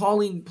only one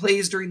calling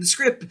plays during the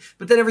script,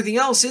 but then everything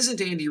else isn't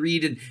Andy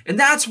Reid. And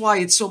that's why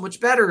it's so much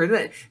better.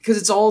 And because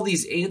it's all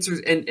these answers.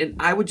 And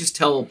I would just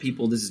tell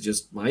people, this is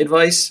just my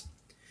advice.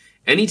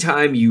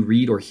 Anytime you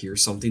read or hear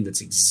something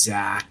that's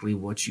exactly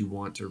what you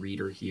want to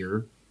read or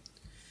hear,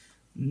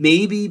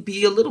 maybe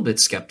be a little bit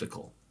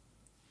skeptical.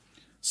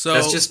 So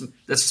that's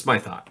just my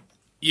thought.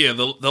 Yeah,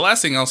 the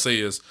last thing I'll say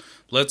is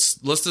let's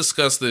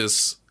discuss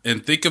this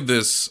and think of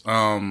this.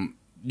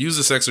 Use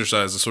this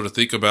exercise to sort of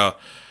think about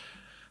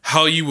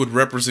how you would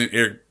represent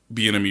Eric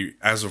Bieniemy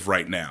as of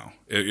right now.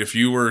 If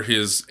you were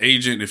his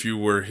agent, if you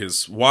were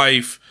his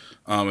wife.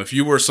 If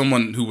you were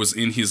someone who was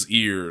in his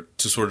ear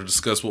to sort of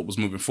discuss what was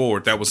moving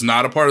forward, that was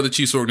not a part of the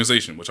Chiefs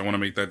organization, which I want to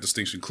make that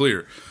distinction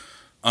clear.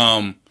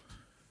 An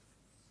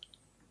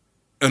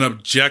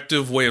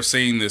objective way of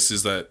saying this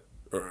is that,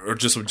 or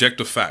just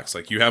objective facts,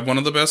 like you have one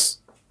of the best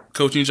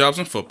coaching jobs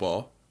in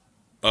football.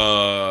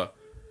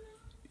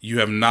 You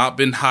have not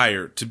been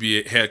hired to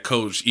be a head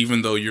coach,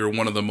 even though you're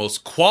one of the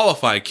most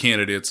qualified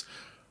candidates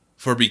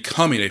for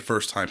becoming a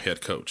first-time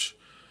head coach.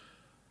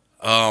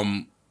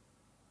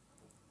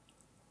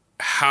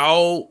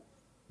 How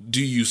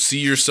do you see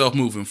yourself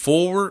moving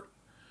forward?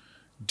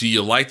 Do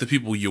you like the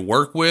people you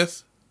work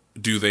with?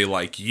 Do they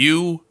like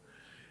you?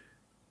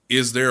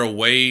 Is there a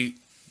way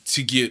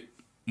to get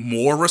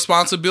more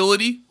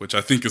responsibility? Which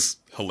I think is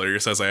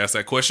hilarious as I ask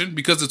that question,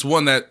 because it's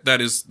one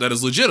that is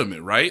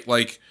legitimate, right?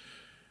 Like,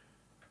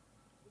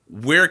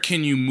 where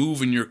can you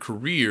move in your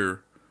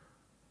career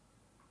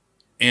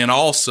and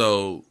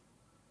also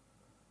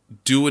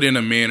do it in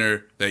a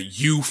manner that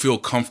you feel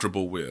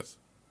comfortable with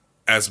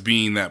as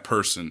being that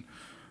person?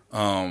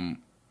 And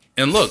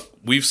look,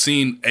 we've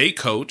seen a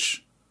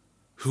coach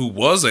who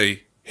was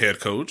a head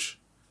coach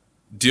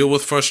deal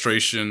with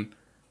frustration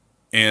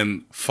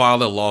and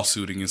file a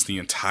lawsuit against the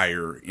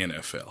entire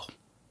NFL.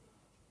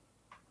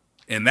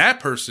 And that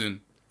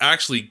person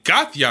actually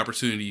got the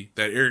opportunity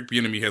that Eric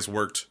Bieniemy has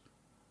worked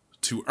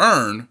to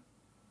earn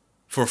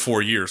for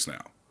 4 years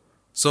now.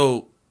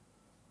 So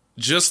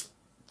just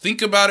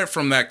think about it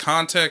from that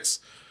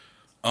context,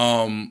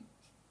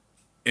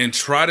 and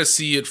try to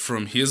see it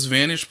from his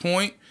vantage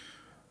point,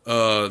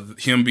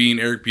 him being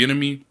Eric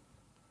Bieniemy.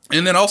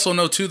 And then also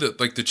know too that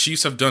like the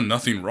Chiefs have done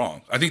nothing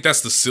wrong. I think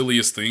that's the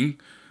silliest thing.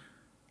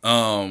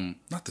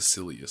 Not the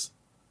silliest.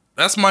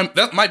 That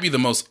might be the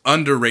most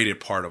underrated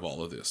part of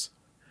all of this.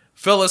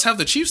 Fellas, have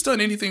the Chiefs done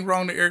anything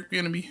wrong to Eric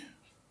Bieniemy?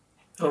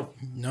 Oh,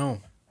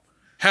 No.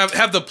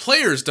 Have the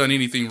players done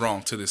anything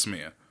wrong to this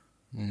man?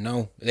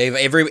 No, they've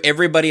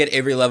everybody at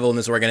every level in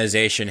this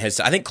organization has.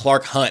 I think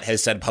Clark Hunt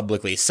has said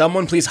publicly,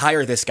 "Someone please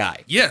hire this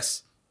guy."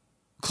 Yes,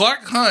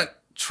 Clark Hunt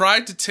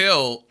tried to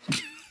tell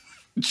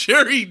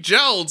Jerry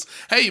Jones,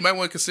 "Hey, you might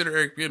want to consider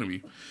Eric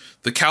Bieniemy."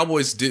 The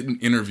Cowboys didn't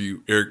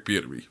interview Eric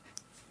Bieniemy.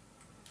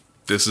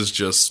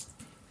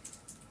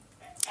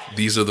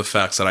 These are the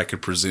facts that I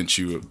could present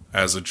you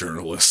as a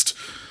journalist.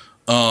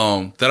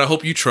 That I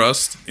hope you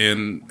trust,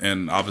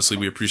 and obviously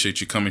we appreciate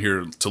you coming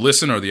here to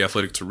listen or The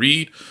Athletic to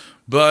read.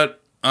 But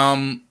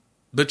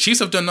the Chiefs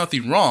have done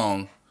nothing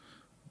wrong,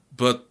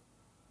 but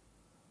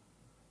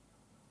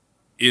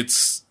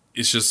it's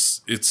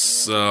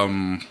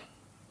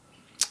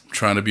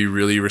trying to be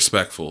really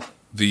respectful.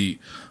 The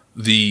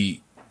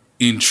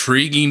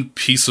intriguing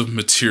piece of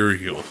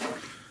material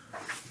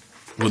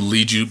would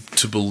lead you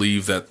to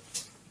believe that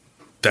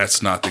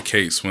that's not the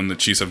case when the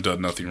Chiefs have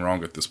done nothing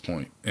wrong at this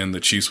point. And the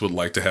Chiefs would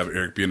like to have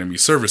Eric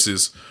Bieniemy's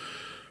services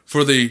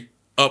for the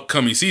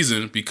upcoming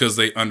season because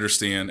they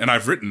understand, and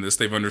I've written this,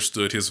 they've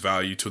understood his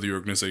value to the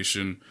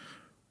organization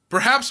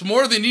perhaps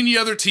more than any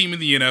other team in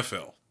the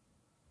NFL.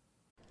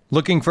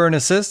 Looking for an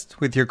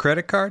assist with your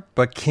credit card,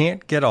 but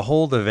can't get a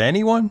hold of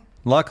anyone?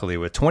 Luckily,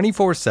 with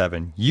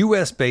 24/7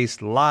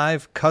 U.S.-based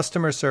live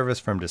customer service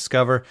from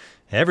Discover,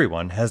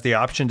 everyone has the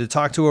option to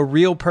talk to a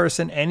real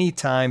person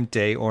anytime,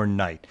 day or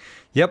night.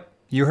 Yep,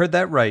 you heard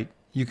that right.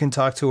 You can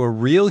talk to a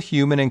real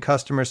human in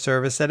customer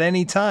service at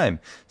any time.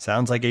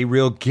 Sounds like a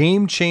real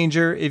game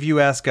changer if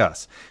you ask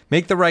us.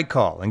 Make the right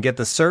call and get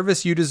the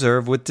service you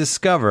deserve with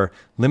Discover.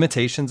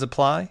 Limitations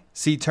apply.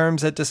 See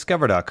terms at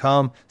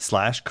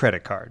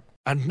discover.com/creditcard.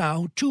 And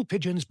now, two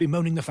pigeons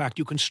bemoaning the fact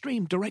you can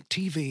stream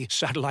DirecTV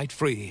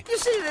satellite-free. You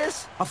see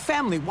this? A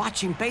family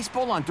watching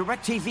baseball on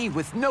DirecTV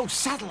with no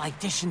satellite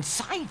dish in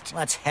sight.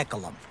 Let's heckle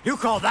them. You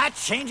call that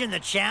changing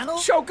the channel?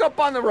 Choke up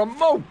on the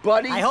remote,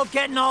 buddy. I hope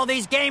getting all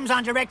these games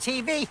on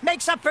DirecTV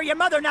makes up for your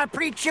mother not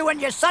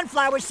pre-chewing your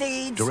sunflower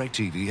seeds.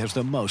 DirecTV has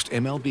the most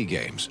MLB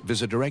games.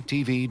 Visit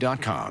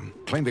DirecTV.com.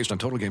 Claim based on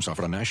total games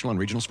offered on national and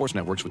regional sports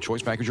networks with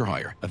choice package or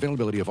higher.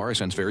 Availability of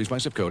RSNs varies by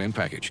zip code and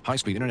package.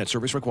 High-speed internet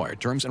service required.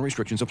 Terms and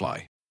restrictions apply.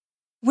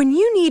 When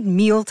you need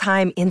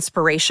mealtime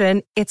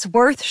inspiration, it's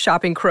worth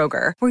shopping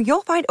Kroger, where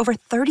you'll find over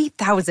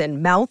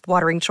 30,000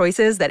 mouth-watering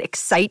choices that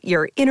excite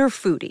your inner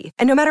foodie.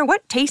 And no matter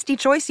what tasty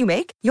choice you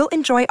make, you'll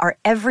enjoy our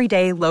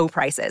everyday low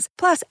prices,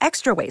 plus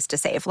extra ways to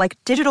save, like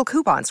digital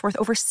coupons worth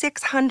over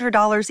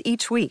 $600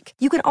 each week.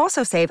 You can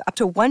also save up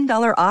to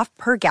 $1 off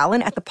per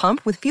gallon at the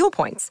pump with fuel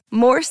points.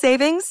 More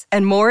savings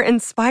and more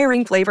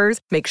inspiring flavors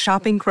make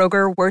shopping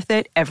Kroger worth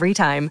it every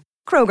time.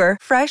 Kroger,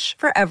 fresh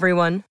for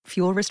everyone.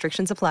 Fuel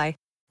restrictions apply.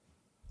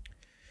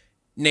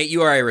 Nate,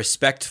 you are a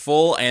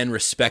respectful and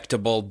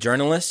respectable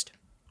journalist,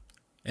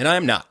 and I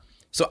am not.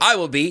 So I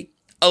will be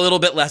a little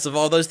bit less of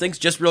all those things,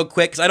 just real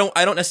quick, because I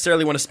don't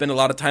necessarily want to spend a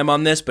lot of time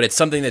on this, but it's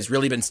something that's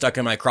really been stuck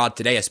in my craw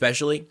today,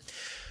 especially.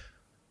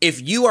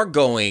 If you are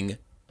going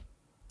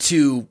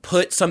to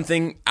put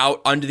something out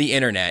onto the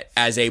internet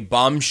as a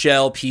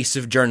bombshell piece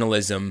of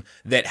journalism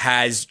that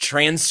has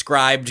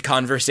transcribed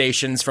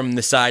conversations from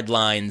the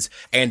sidelines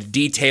and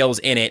details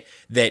in it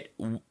that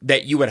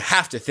you would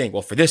have to think,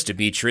 well, for this to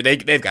be true,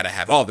 they've got to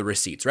have all the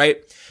receipts,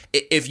 right?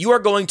 If you are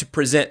going to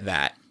present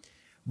that,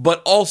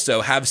 but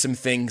also have some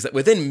things that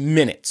within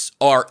minutes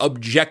are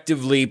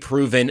objectively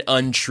proven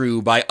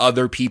untrue by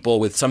other people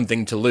with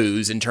something to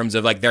lose in terms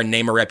of like their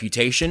name or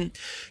reputation,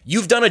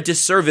 you've done a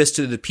disservice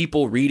to the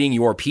people reading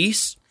your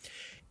piece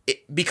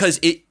because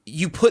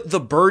you put the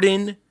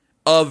burden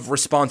of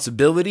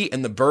responsibility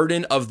and the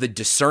burden of the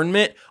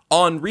discernment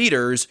on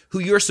readers who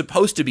you're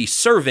supposed to be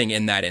serving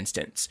in that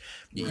instance.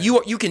 Right.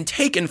 You can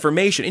take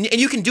information and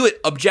you can do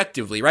it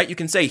objectively, right? You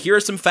can say, here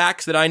are some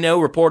facts that I know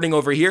reporting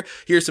over here.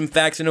 Here's some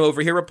facts I know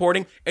over here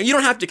reporting. And you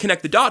don't have to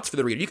connect the dots for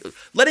the reader.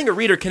 Letting a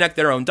reader connect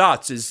their own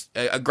dots is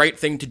a great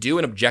thing to do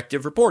in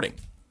objective reporting.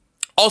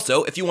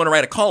 Also, if you want to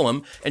write a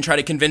column and try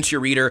to convince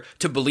your reader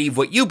to believe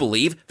what you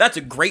believe, that's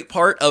a great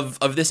part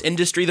of this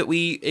industry that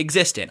we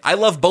exist in. I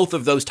love both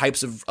of those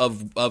types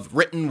of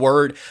written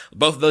word,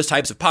 both of those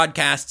types of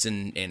podcasts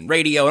and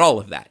radio and all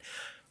of that.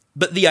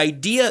 But the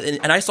idea,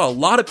 and I saw a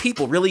lot of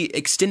people really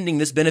extending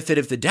this benefit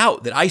of the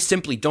doubt that I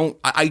simply don't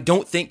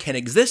think can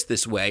exist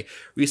this way,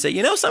 where you say,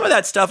 some of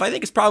that stuff I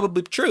think is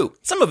probably true.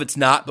 Some of it's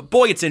not, but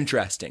boy, it's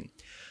interesting.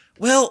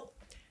 Well,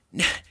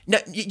 no,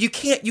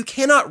 you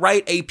cannot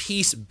write a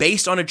piece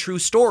based on a true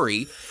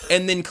story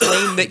and then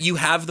claim that you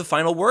have the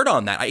final word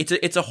on that.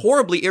 It's a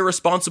horribly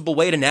irresponsible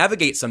way to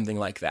navigate something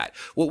like that.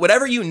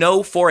 Whatever you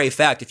know for a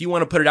fact, if you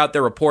want to put it out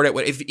there, report it.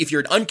 If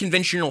you're an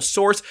unconventional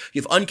source,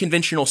 you have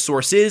unconventional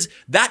sources,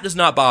 that does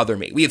not bother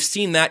me. We have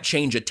seen that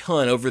change a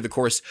ton over the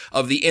course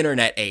of the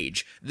internet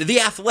age. The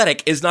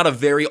Athletic is not a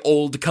very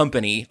old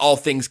company, all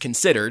things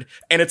considered,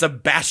 and it's a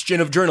bastion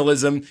of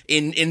journalism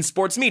in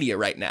sports media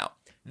right now.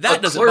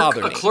 That doesn't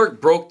bother me. A clerk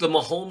broke the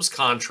Mahomes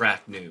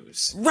contract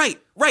news. Right.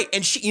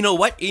 And she, you know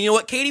what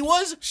Katie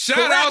was?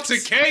 Shout out to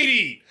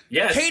Katie.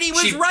 Yeah, Katie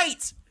was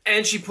right,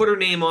 and she put her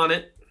name on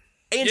it.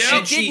 And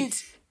she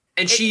didn't.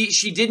 And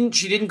she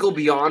didn't go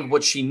beyond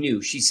what she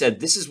knew. She said,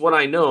 "This is what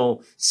I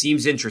know.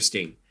 Seems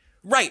interesting."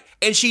 Right,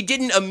 and she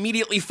didn't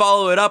immediately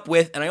follow it up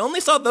with, and I only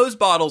saw those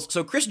bottles,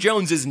 so Chris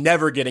Jones is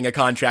never getting a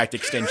contract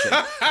extension,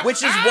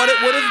 which is what it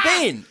would have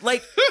been.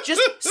 Like, just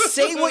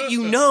say what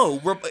you know,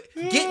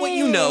 get what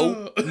you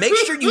know, make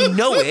sure you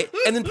know it,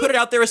 and then put it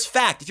out there as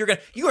fact.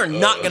 You are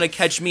not gonna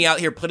catch me out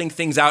here putting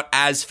things out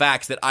as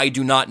facts that I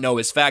do not know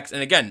as facts.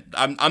 And again,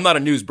 I'm not a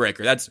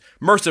newsbreaker. That's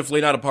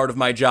mercifully not a part of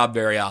my job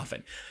very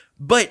often.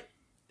 But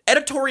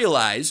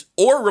editorialize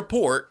or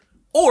report.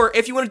 Or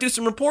if you want to do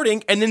some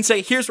reporting and then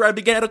say, here's where I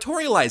began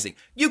editorializing,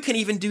 you can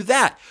even do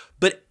that.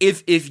 But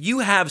if you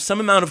have some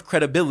amount of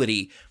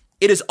credibility,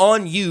 it is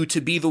on you to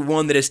be the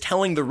one that is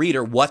telling the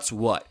reader what's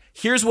what.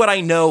 Here's what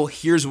I know.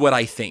 Here's what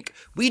I think.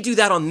 We do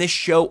that on this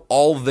show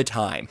all the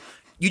time.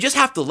 You just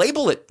have to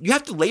label it. You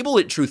have to label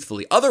it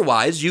truthfully.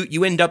 Otherwise,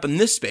 you end up in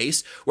this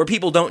space where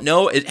people don't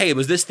know, hey,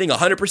 was this thing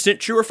 100%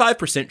 true or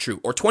 5% true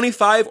or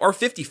 25 or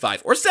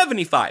 55 or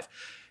 75?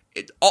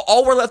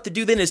 All we're left to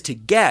do then is to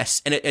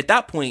guess. And at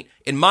that point,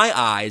 in my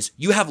eyes,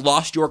 you have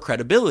lost your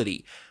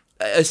credibility.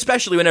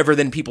 Especially whenever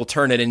then people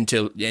turn it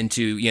into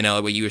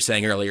what you were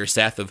saying earlier,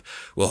 Seth, of,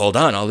 well, hold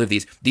on, all of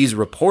these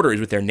reporters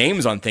with their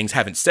names on things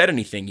haven't said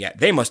anything yet.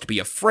 They must be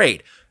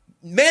afraid.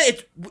 Man,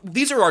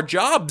 these are our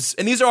jobs,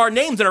 and these are our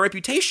names and our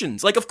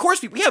reputations. Like, of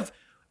course, we have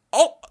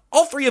all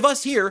three of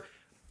us here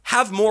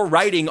have more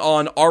writing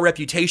on our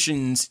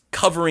reputations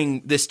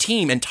covering this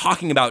team and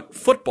talking about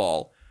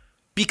football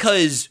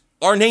because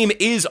our name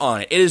is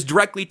on it. It is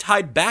directly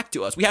tied back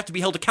to us. We have to be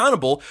held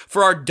accountable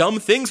for our dumb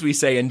things we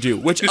say and do,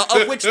 of which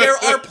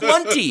there are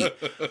plenty.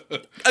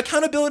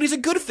 Accountability is a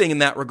good thing in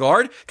that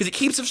regard because it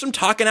keeps us from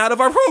talking out of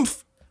our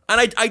roof.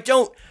 And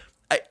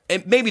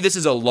and maybe this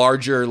is a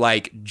larger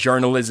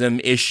journalism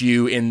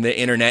issue in the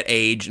internet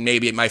age.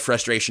 Maybe my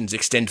frustrations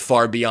extend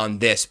far beyond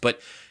this, but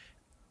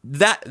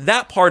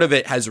that part of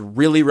it has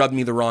really rubbed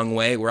me the wrong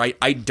way, where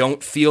I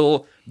don't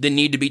feel the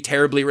need to be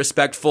terribly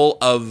respectful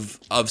of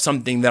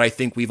something that I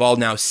think we've all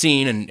now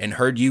seen and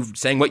heard you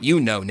saying what you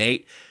know,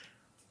 Nate.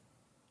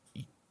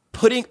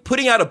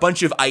 Putting out a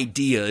bunch of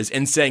ideas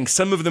and saying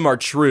some of them are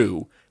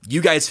true, you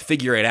guys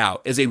figure it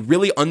out, is a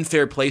really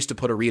unfair place to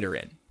put a reader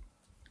in.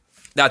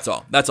 That's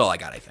all I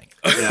got, I think.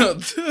 Yeah.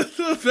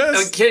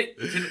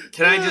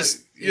 Can I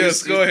just...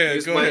 Yes, go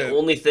ahead. My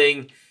only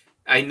thing,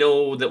 I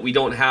know that we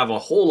don't have a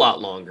whole lot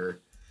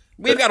longer.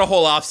 We've got a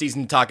whole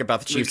offseason to talk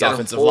about the Chiefs'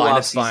 offensive line.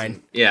 It's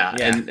fine. Yeah.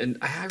 And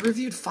I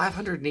reviewed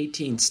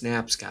 518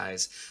 snaps,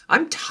 guys.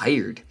 I'm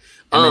tired.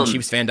 And then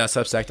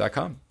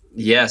ChiefsFan.substack.com.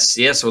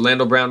 Yes.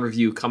 Orlando Brown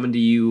review coming to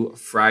you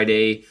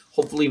Friday,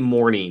 hopefully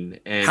morning.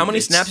 And how many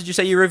snaps did you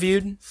say you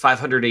reviewed?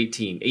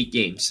 518, 8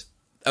 games.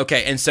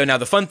 Okay, and so now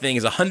the fun thing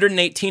is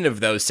 118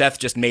 of those, Seth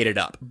just made it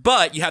up.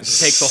 But you have to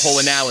take the whole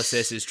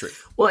analysis as true.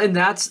 Well, and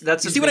that's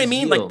you see what I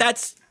mean? Deal.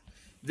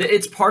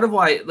 It's part of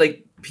why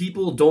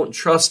people don't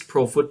trust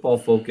Pro Football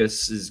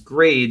Focus's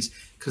grades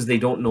because they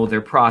don't know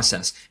their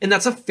process. And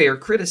that's a fair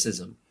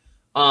criticism.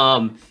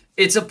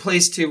 It's a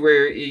place to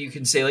where you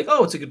can say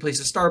it's a good place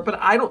to start, but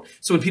I don't.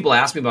 So when people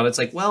ask me about it, it's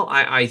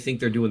I think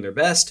they're doing their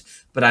best,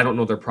 but I don't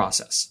know their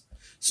process.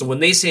 So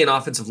when they say an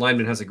offensive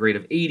lineman has a grade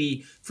of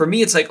 80, for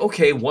me, it's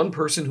okay, one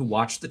person who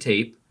watched the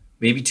tape,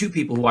 maybe two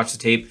people who watched the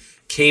tape,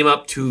 came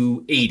up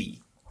to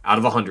 80 out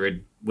of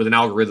 100 with an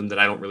algorithm that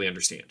I don't really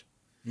understand.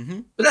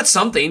 Mm-hmm. But that's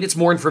something. It's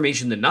more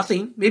information than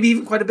nothing, maybe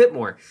even quite a bit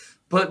more.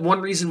 But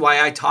one reason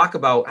why I talk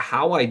about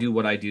how I do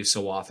what I do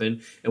so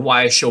often and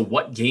why I show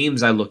what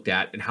games I looked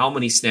at and how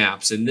many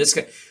snaps and this,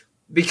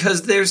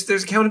 because there's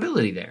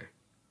accountability there.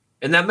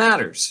 And that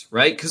matters,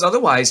 right? Because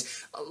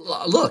otherwise,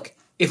 look,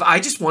 if I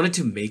just wanted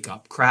to make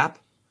up crap,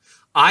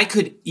 I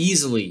could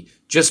easily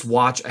just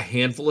watch a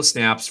handful of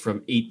snaps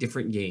from 8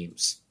 different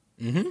games.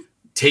 Mm-hmm.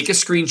 Take a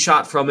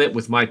screenshot from it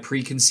with my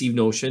preconceived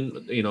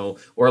notion,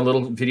 or a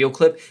little video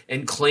clip,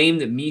 and claim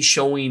that me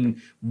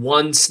showing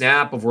one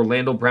snap of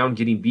Orlando Brown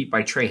getting beat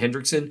by Trey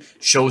Hendrickson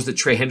shows that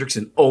Trey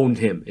Hendrickson owned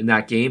him in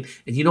that game.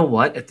 And you know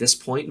what? At this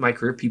point in my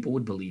career, people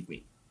would believe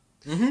me.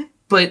 Mm-hmm.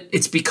 But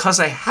it's because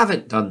I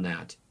haven't done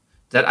that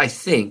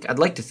I'd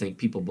like to think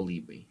people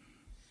believe me.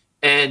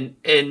 And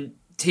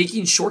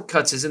taking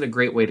shortcuts isn't a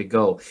great way to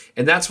go.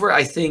 And that's where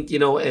I think,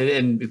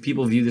 and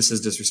people view this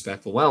as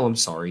disrespectful. Well, I'm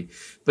sorry.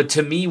 But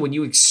to me, when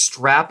you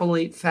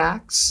extrapolate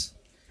facts,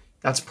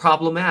 that's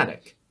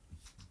problematic.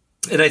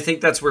 And I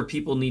think that's where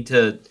people need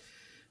to,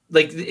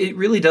 it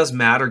really does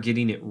matter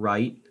getting it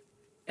right.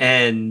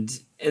 And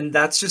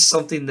that's just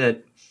something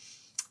that,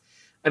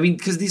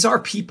 because these are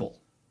people.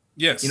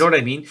 Yes. You know what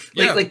I mean?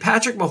 Yeah. Like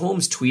Patrick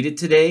Mahomes tweeted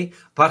today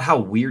about how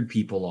weird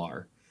people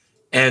are.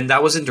 And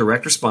that was in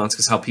direct response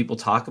because how people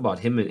talk about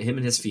him and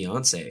his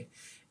fiance.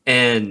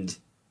 And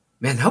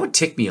man, that would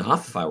tick me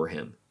off if I were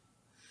him.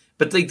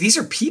 But these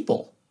are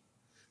people.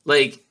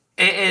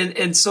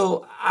 And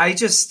so I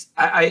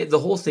the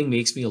whole thing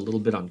makes me a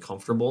little bit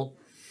uncomfortable.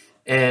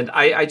 And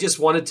I just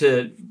wanted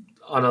to,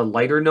 on a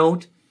lighter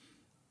note,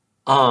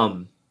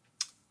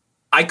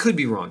 I could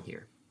be wrong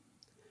here.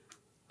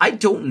 I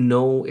don't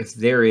know if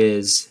there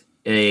is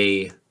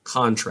a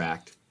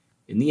contract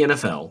in the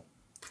NFL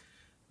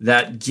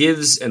that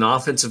gives an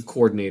offensive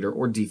coordinator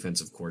or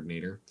defensive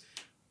coordinator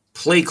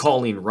play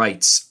calling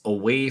rights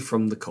away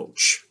from the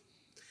coach.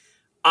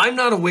 I'm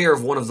not aware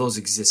of one of those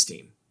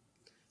existing.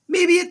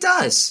 Maybe it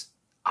does.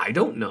 I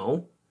don't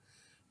know.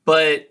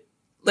 But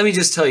let me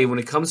just tell you, when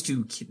it comes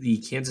to the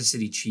Kansas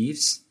City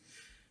Chiefs,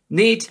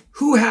 Nate,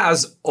 who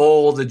has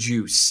all the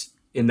juice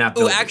in that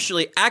building? Oh,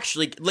 actually,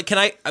 can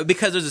I,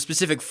 because there's a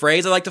specific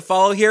phrase I like to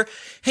follow here.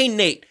 Hey,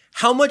 Nate,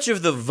 how much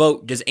of the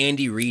vote does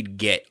Andy Reid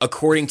get,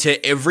 according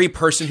to every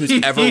person who's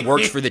ever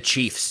worked for the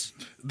Chiefs?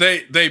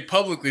 They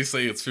publicly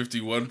say it's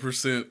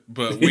 51%,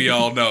 but we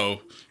all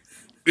know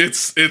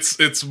it's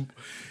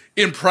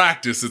in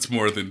practice it's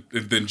more than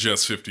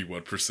just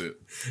 51%.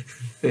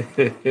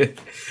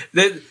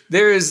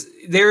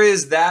 There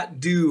is that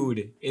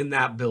dude in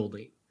that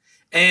building.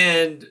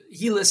 And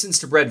he listens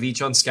to Brett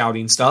Veach on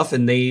scouting stuff,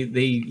 and they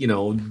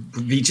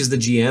Veach is the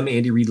GM.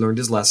 Andy Reid learned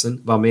his lesson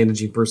about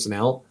managing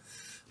personnel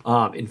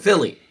in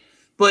Philly.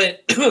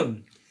 But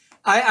the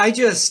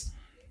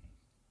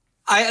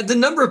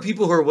number of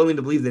people who are willing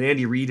to believe that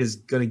Andy Reid is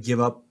going to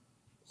give up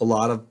a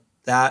lot of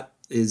that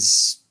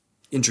is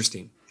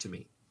interesting to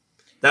me.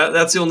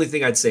 That's the only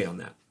thing I'd say on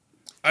that.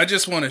 I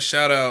just want to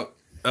shout out.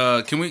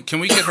 Can we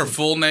get her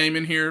full name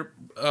in here,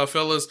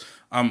 fellas?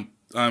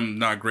 I'm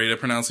not great at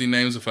pronouncing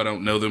names if I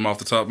don't know them off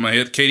the top of my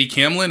head. Katie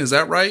Camlin, is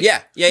that right?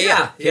 Yeah.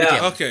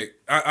 Okay,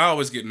 I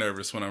always get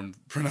nervous when I'm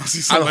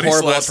pronouncing somebody's I'm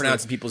horrible at last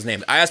pronouncing people's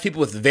names. I ask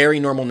people with very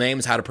normal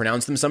names how to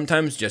pronounce them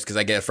sometimes, just because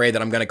I get afraid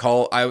that I'm going to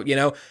call.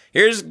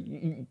 Here's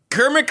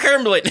Kermit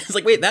Kermlin. It's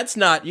like, wait, that's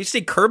not. You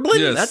say Kerblin?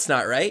 Yes. That's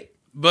not right.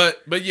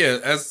 But yeah,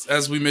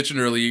 as we mentioned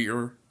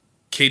earlier,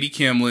 Katie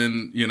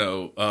Camlin,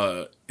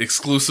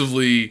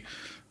 exclusively,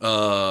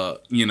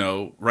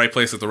 right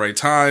place at the right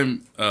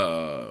time.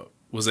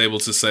 Was able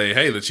to say,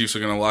 hey, the Chiefs are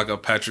going to lock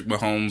up Patrick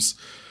Mahomes,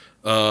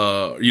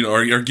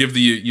 or give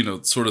the,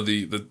 sort of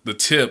the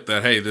tip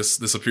that, hey,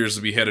 this appears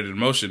to be headed in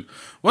motion.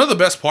 One of the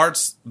best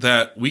parts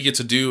that we get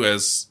to do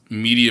as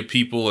media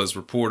people, as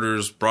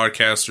reporters,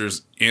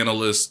 broadcasters,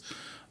 analysts,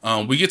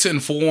 we get to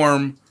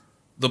inform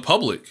the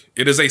public.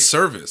 It is a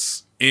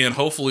service. And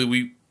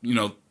hopefully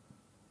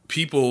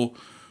people,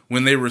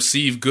 when they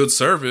receive good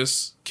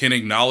service, can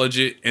acknowledge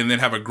it and then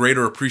have a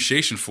greater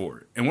appreciation for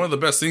it. And one of the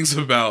best things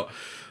about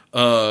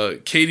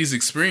Katie's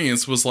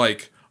experience was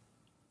like,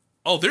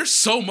 oh, there's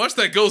so much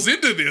that goes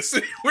into this.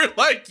 And we're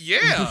like,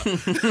 yeah.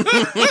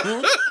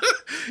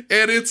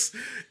 and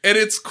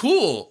it's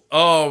cool.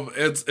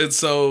 And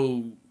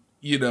so,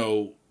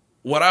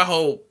 what I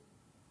hope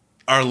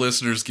our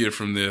listeners get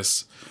from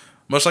this,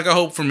 much like I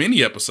hope from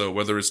any episode,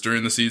 whether it's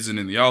during the season,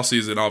 in the off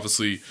season,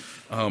 obviously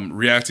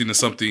reacting to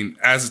something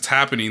as it's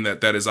happening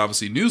that is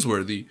obviously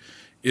newsworthy,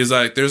 is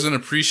like there's an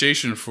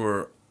appreciation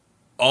for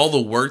all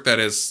the work that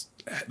has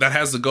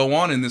to go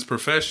on in this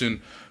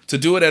profession to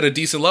do it at a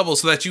decent level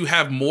so that you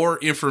have more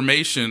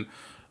information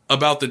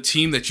about the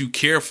team that you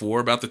care for,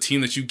 about the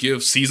team that you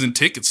give season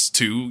tickets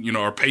to,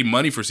 or pay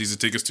money for season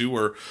tickets to,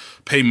 or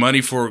pay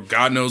money for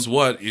God knows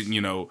what,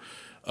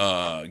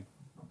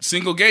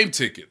 single game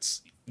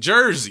tickets,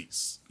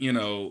 jerseys,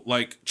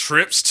 like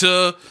trips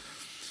to,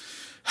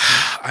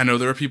 I know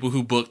there are people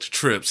who booked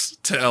trips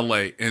to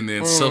LA and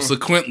then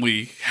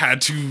subsequently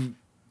had to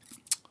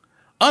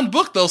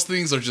unbook those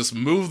things or just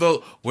move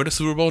those. We're the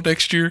Super Bowl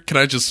next year. Can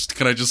I just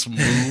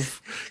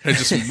move? Can I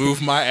just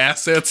move my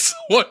assets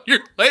 1 year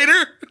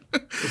later?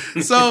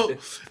 So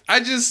I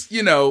just,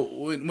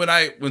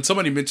 when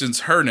somebody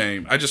mentions her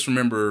name, I just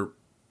remember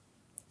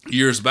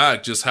years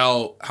back just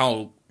how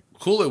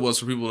cool it was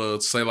for people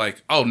to say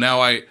like, oh,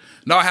 now I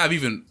have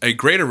even a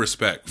greater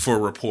respect for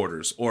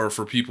reporters or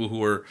for people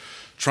who are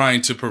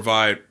trying to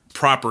provide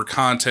proper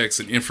context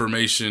and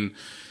information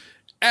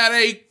at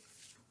a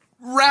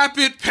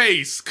rapid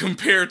pace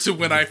compared to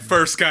when I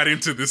first got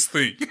into this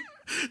thing.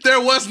 There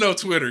was no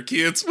Twitter,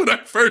 kids, when I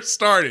first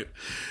started.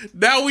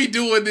 Now we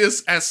doing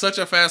this at such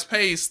a fast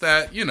pace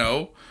that, you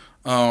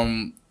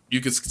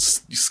could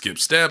skip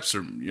steps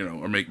or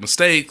make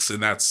mistakes,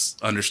 and that's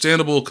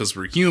understandable because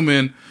we're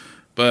human.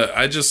 But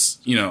I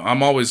just,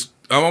 I'm always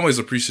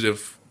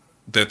appreciative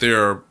that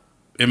there are,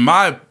 in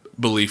my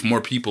belief,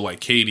 more people like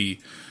Katie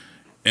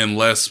and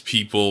less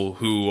people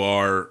who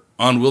are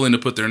unwilling to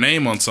put their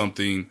name on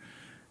something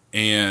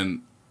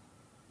and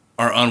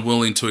are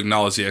unwilling to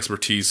acknowledge the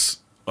expertise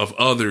of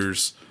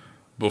others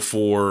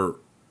before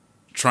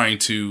trying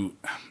to,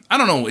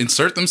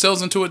 insert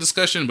themselves into a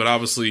discussion, but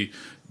obviously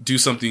do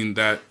something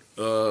that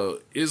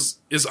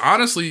is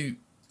honestly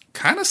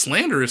kind of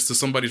slanderous to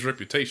somebody's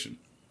reputation.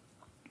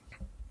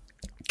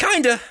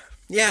 Kinda.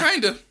 Yeah.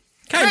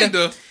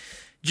 Kinda.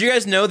 Do you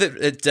guys know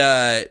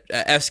that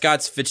F.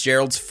 Scott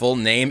Fitzgerald's full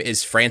name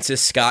is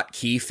Francis Scott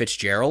Key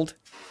Fitzgerald?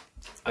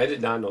 I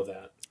did not know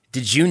that.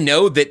 Did you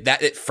know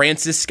that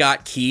Francis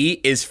Scott Key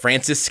is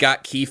Francis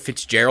Scott Key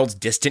Fitzgerald's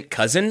distant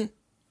cousin?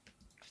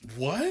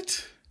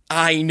 What?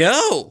 I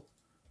know.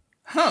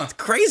 Huh. It's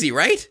crazy,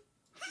 right?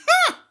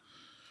 Huh.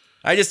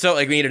 I just felt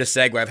like we needed a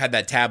segue. I've had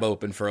that tab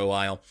open for a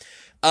while.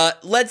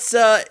 Let's,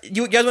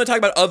 you guys want to talk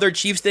about other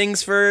Chiefs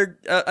things for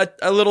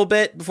a little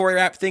bit before we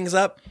wrap things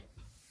up?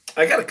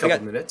 I got a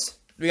couple minutes.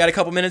 We got a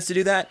couple minutes to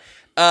do that.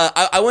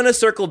 I want to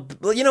circle.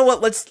 You know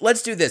what?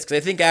 Let's do this because I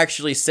think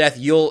actually, Seth,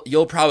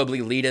 you'll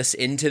probably lead us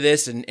into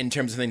this in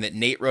terms of something that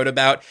Nate wrote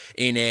about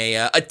in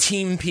a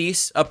team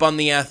piece up on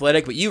The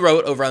Athletic. But you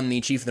wrote over on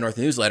the Chief of the North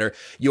newsletter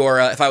your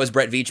If I Was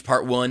Brett Veach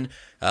Part 1,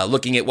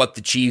 looking at what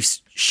the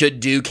Chiefs should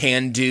do,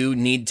 can do,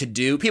 need to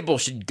do. People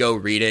should go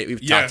read it.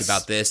 We've talked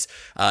about this.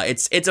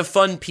 It's a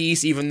fun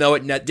piece, even though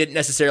it didn't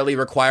necessarily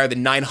require the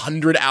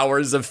 900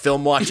 hours of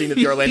film watching that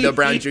the Orlando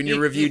Brown Jr.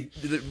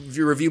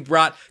 review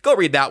brought. Go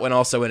read that one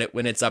also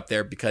when it's up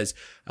there because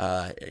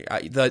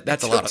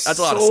that's a lot of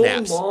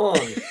snaps. Long.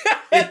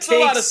 It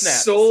takes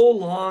so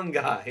long,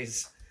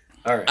 guys.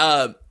 All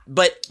right.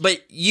 But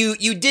you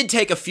did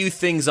take a few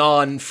things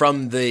on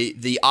from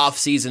the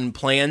off-season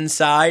plan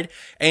side,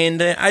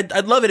 and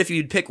I'd love it if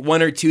you'd pick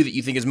one or two that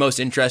you think is most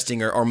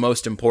interesting or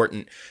most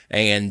important.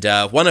 And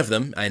one of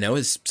them, I know,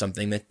 is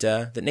something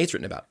that Nate's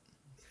written about.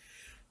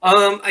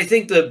 I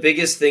think the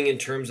biggest thing in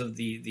terms of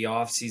the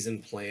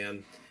off-season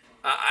plan,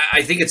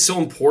 I think it's so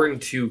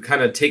important to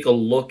kind of take a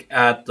look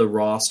at the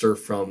roster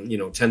from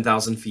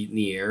 10,000 feet in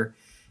the air,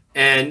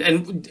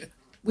 and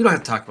we don't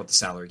have to talk about the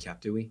salary cap,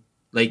 do we?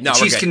 Like, the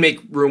Chiefs can make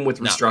room with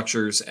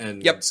restructures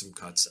and some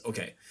cuts.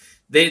 Okay.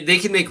 They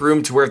can make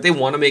room to where if they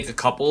want to make a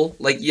couple,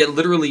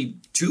 literally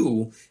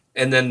two,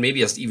 and then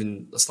maybe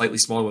even a slightly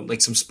smaller one,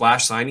 like some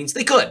splash signings,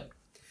 they could.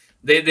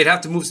 They'd have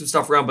to move some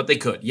stuff around, but they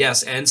could.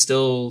 Yes, and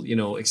still,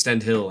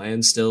 extend Hill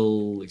and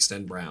still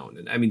extend Brown.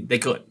 And I mean, they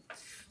could.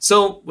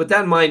 So with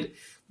that in mind,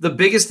 the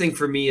biggest thing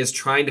for me is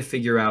trying to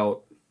figure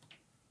out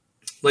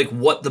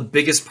what the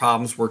biggest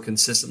problems were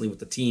consistently with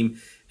the team.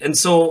 And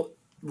so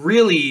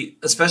really,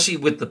 especially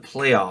with the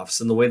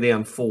playoffs and the way they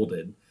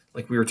unfolded,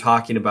 like we were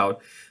talking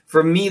about,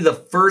 for me, the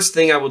first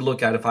thing I would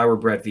look at if I were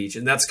Brett Veach,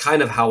 and that's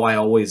kind of how I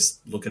always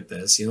look at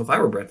this, if I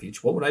were Brett Veach,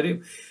 what would I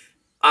do?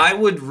 I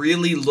would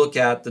really look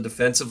at the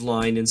defensive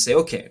line and say,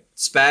 okay,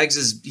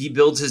 Spags he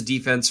builds his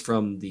defense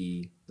from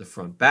the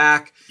front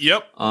back.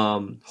 Yep.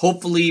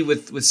 Hopefully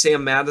with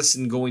Sam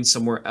Madison going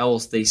somewhere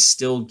else, they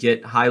still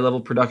get high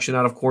level production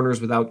out of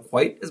corners without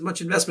quite as much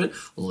investment.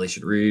 Although they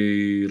should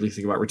really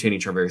think about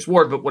retaining Charvarius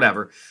Ward, but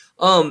whatever.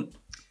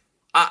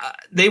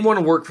 They want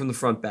to work from the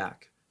front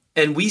back.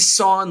 And we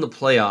saw in the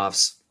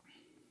playoffs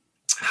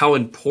how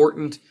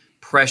important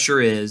pressure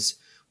is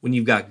when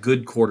you've got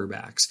good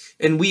quarterbacks.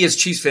 And we as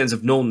Chiefs fans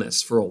have known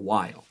this for a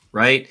while,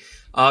 right?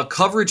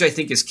 Coverage, I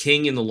think, is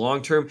king in the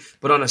long term,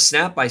 but on a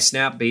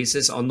snap-by-snap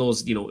basis, on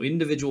those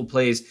individual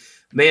plays,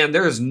 man,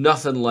 there is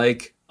nothing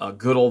like a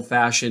good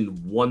old-fashioned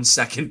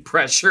 1-second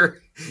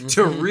pressure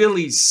to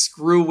really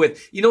screw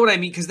with. You know what I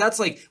mean? Because that's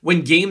like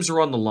when games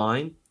are on the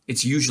line,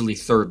 it's usually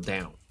third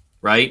down,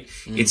 right?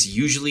 It's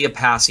usually a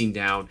passing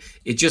down.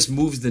 It just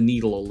moves the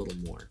needle a little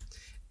more.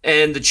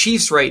 And the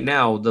Chiefs right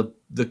now,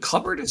 the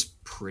cupboard is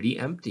pretty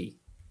empty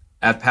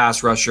at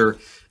pass rusher.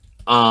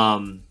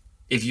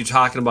 If you're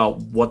talking about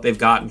what they've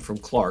gotten from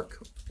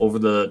Clark over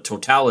the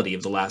totality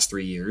of the last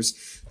 3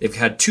 years, they've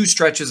had 2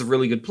 stretches of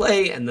really good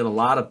play and then a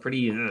lot of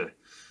pretty.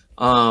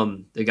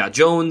 They got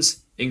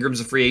Jones, Ingram's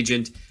a free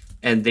agent,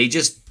 and they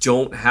just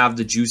don't have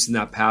the juice in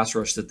that pass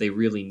rush that they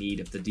really need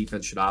if the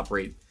defense should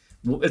operate.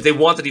 If they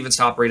want the defense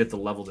to operate at the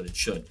level that it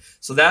should.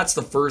 So that's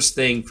the first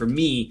thing for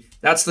me.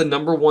 That's the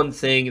number one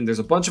thing, and there's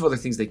a bunch of other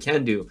things they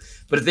can do.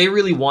 But if they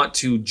really want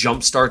to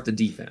jumpstart the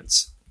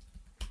defense,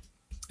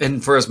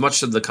 and for as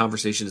much of the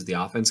conversation as the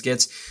offense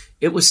gets,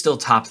 it was still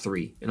top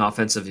 3 in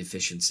offensive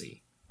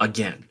efficiency.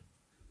 Again,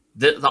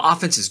 the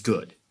offense is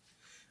good.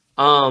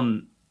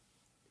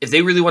 If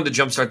they really want to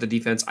jumpstart the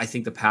defense, I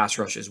think the pass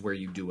rush is where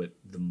you do it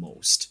the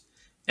most.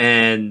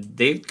 And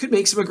they could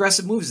make some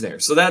aggressive moves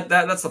there. So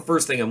that's the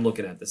first thing I'm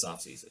looking at this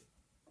offseason.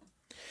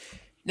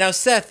 Now,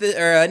 Seth,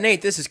 or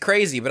Nate, this is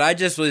crazy, but I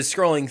just was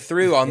scrolling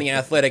through on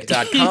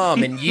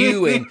theathletic.com, and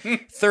you and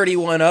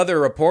 31 other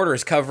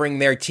reporters covering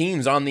their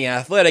teams on The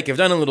Athletic have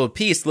done a little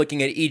piece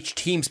looking at each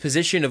team's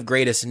position of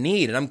greatest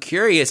need. And I'm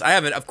curious, I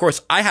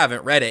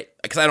haven't read it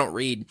because I don't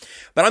read,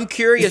 but I'm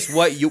curious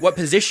what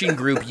position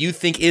group you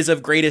think is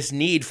of greatest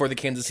need for the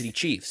Kansas City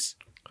Chiefs.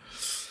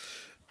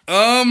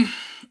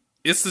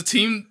 It's the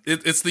team.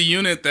 It's the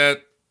unit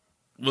that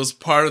was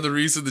part of the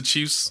reason the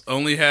Chiefs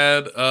only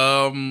had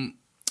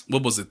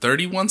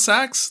 31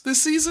 sacks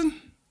this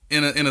season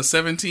in a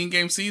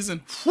 17-game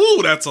season.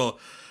 Whew, that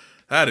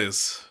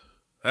is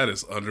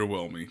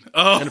underwhelming.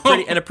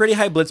 And a pretty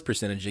high blitz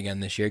percentage again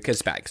this year because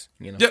Spags.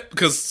 Yep,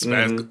 because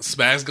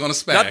Spags gonna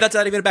spag. That's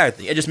not even a bad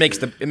thing. It just makes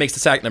the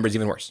sack numbers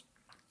even worse.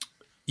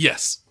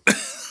 Yes.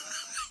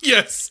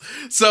 Yes.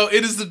 So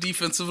it is the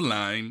defensive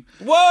line.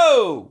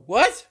 Whoa!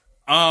 What?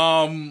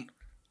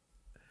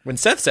 When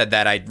Seth said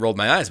that, I rolled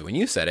my eyes, but when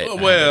you said it, I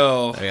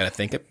gotta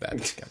think about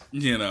it.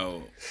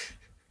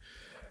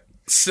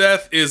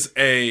 Seth is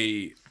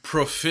a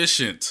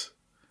proficient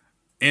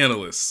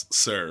analyst,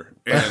 sir,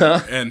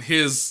 and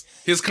his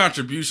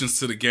contributions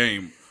to the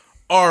game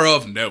are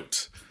of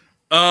note.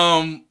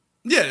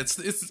 It's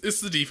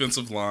the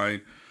defensive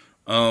line.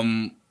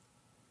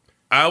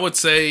 I would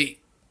say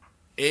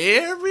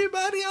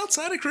everybody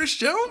outside of Chris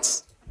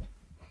Jones.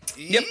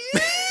 Yep.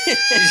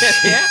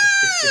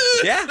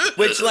 Yeah.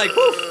 Which, like,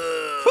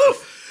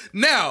 woof.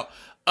 Now,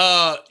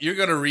 you're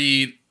gonna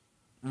read,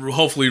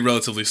 hopefully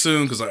relatively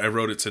soon, because I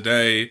wrote it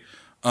today.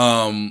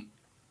 But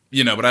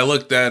I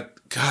looked at,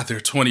 there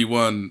are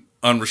 21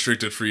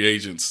 unrestricted free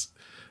agents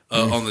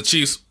on the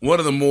Chiefs. One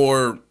of the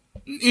more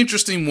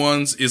interesting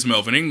ones is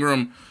Melvin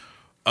Ingram.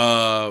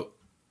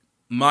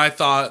 My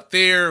thought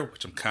there,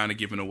 which I'm kind of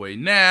giving away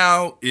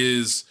now,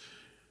 is,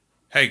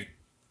 hey,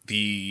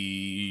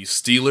 the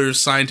Steelers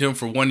signed him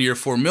for 1 year,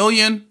 $4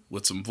 million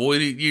with some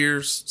voided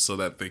years so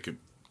that they could,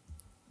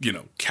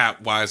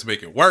 cap wise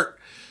make it work,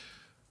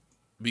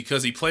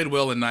 because he played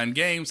well in 9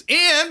 games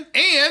and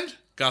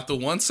got the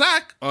 1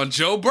 sack on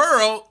Joe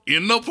Burrow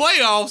in the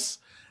playoffs.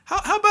 How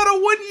about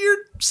a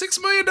 1-year,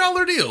 $6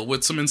 million deal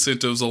with some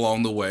incentives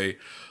along the way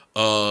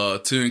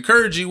to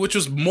encourage you, which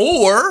was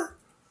more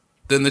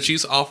than the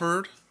Chiefs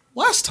offered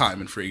last time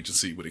in free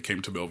agency when it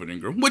came to Melvin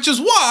Ingram, which is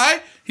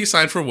why he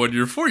signed for 1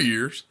 year,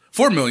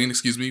 $4 million,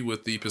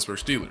 with the Pittsburgh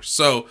Steelers.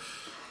 So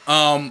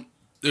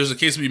there's a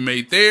case to be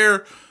made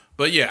there.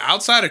 But yeah,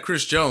 outside of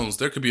Chris Jones,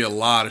 there could be a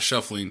lot of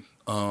shuffling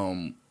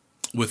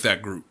with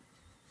that group.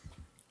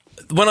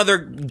 One other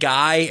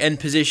guy and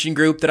position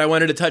group that I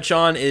wanted to touch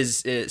on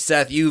is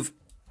Seth. You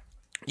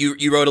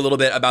wrote a little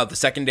bit about the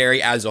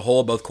secondary as a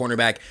whole, both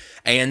cornerback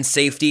and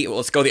safety. Well,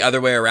 let's go the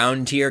other way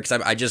around here because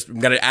I'm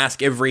going to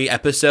ask every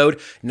episode.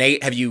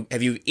 Nate, have you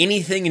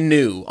anything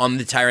new on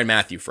the Tyrann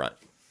Mathieu front?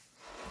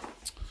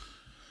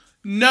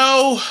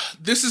 No,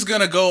 this is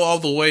going to go all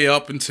the way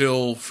up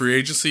until free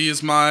agency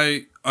is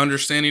my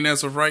understanding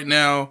as of right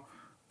now.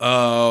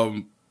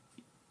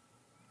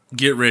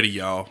 Get ready,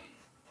 y'all.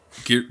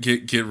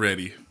 Get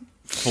ready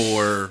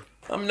for.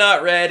 I'm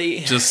not ready.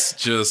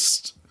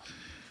 Just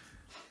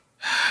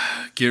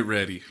get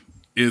ready.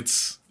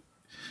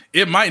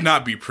 It might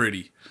not be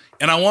pretty,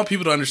 and I want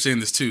people to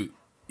understand this too.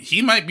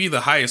 He might be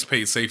the highest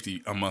paid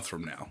safety a month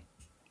from now,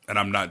 and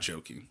I'm not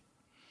joking.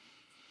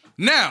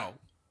 Now,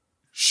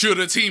 should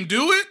a team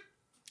do it?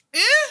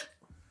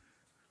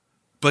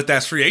 But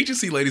that's free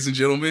agency, ladies and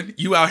gentlemen.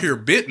 You out here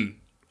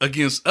bidding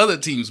against other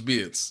teams'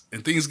 bids,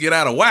 and things get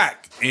out of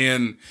whack,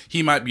 and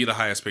he might be the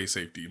highest paid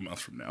safety a month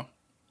from now.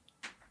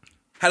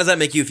 How does that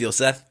make you feel,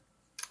 Seth?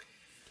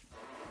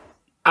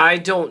 I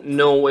don't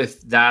know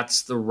if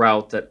that's the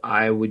route that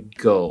I would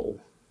go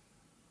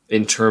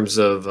in terms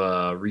of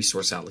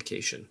resource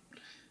allocation.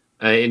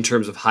 In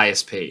terms of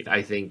highest paid,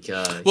 I think.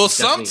 Well,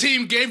 some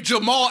team gave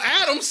Jamal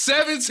Adams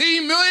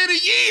 $17 million a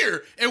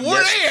year, and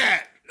where they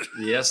at?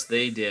 Yes,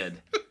 they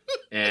did.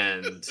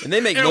 And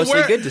they make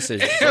mostly good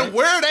decisions. And right?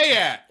 where are they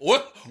at?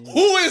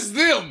 Who is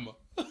them?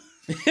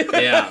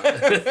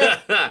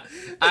 Yeah.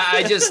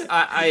 I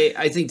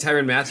think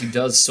Tyrann Mathieu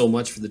does so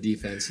much for the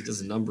defense. He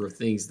does a number of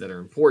things that are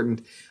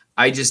important.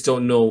 I just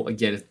don't know,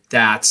 again, if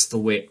that's the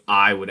way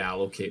I would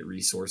allocate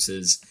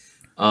resources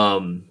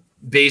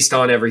based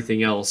on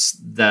everything else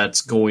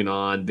that's going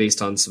on,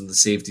 based on some of the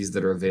safeties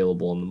that are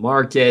available on the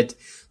market,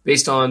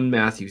 based on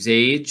Matthew's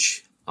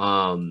age.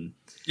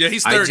 Yeah,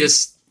 he's 30.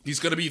 He's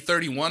going to be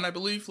 31, I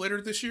believe, later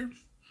this year.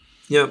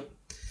 Yep.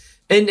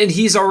 And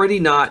he's already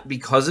not,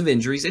 because of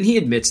injuries, and he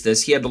admits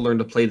this, he had to learn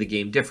to play the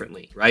game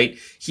differently, right?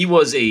 He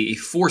was a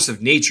force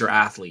of nature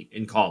athlete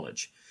in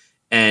college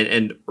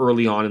and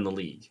early on in the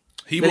league.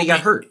 He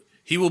got hurt.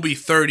 He will be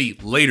 30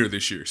 later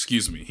this year.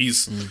 Excuse me.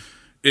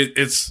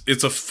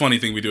 It's a funny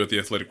thing we do at The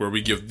Athletic where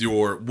we give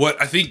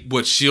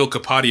what Sheil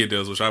Kapadia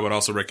does, which I would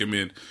also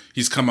recommend.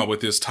 He's come up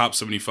with his top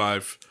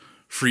 75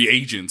 free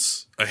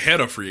agents ahead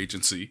of free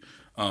agency.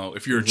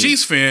 If you're a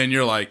Chiefs fan,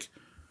 you're like,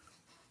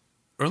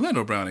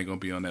 Orlando Brown ain't gonna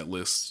be on that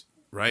list,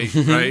 right?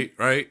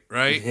 right.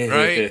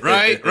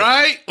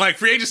 Like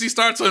free agency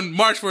starts on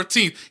March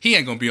 14th. He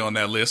ain't gonna be on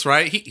that list,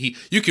 right?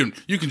 You can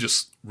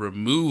just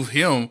remove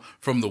him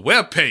from the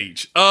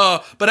webpage.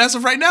 But as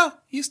of right now,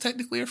 he's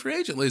technically a free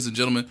agent, ladies and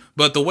gentlemen.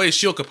 But the way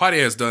Sheil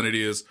Kapadia has done it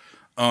is,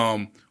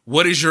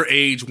 what is your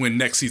age when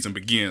next season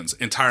begins?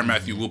 And Tyrann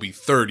Mathieu will be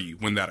 30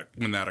 when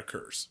that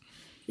occurs.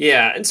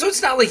 Yeah, and so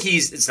it's not like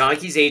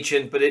he's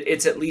ancient, but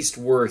it's at least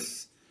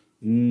worth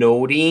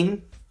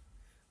noting.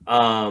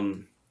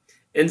 And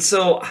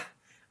so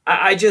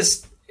I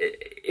just,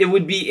 it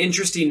would be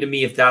interesting to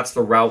me if that's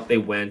the route they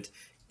went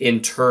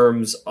in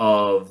terms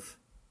of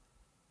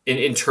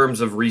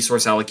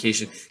resource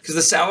allocation, because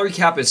the salary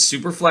cap is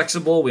super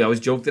flexible. We always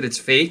joke that it's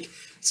fake.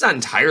 It's not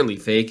entirely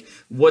fake.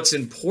 What's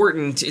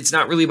important, it's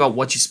not really about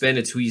what you spend,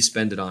 it's who you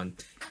spend it on.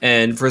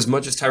 And for as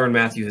much as Tyrann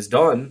Mathieu has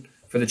done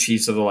for the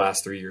Chiefs over the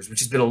last 3 years, which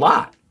has been a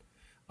lot,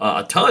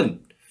 a ton.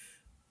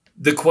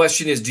 The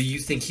question is, do you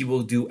think he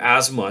will do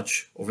as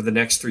much over the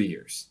next 3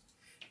 years?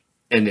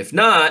 And if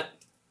not,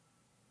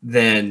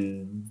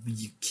 then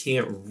you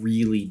can't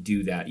really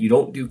do that. You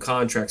don't do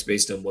contracts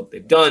based on what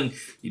they've done.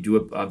 You do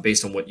it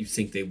based on what you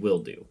think they will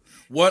do.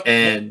 Go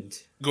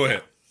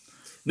ahead.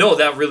 No,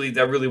 that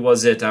really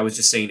was it. I was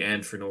just saying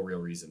 "and" for no real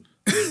reason.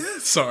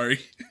 Sorry.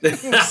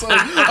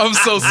 I'm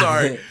so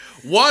sorry.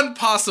 One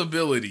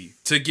possibility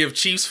to give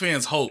Chiefs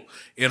fans hope,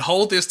 and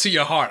hold this to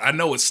your heart. I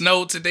know it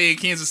snowed today in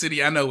Kansas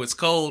City. I know it's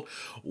cold.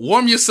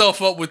 Warm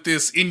yourself up with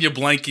this in your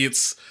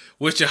blankets,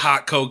 with your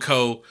hot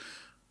cocoa,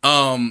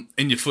 and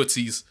your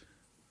footsies.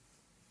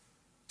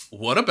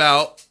 What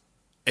about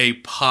a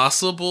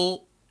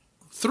possible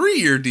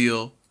 3-year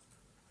deal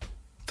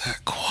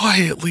that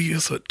quietly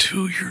is a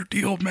 2-year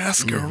deal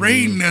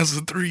masquerading as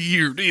a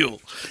 3-year deal?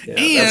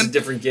 Yeah, that's a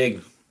different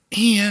gig.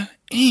 And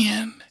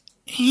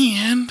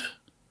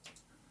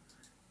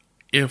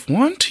if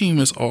one team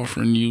is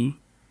offering you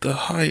the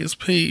highest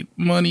paid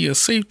money a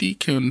safety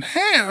can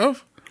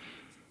have,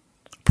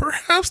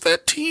 perhaps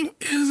that team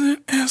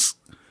isn't as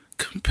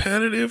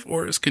competitive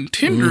or as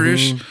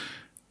contenderish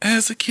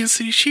as the Kansas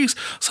City Chiefs.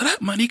 So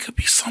that money could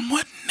be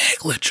somewhat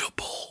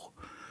negligible.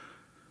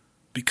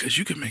 because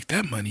you can make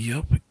that money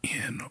up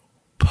in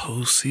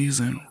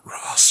postseason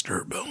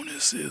roster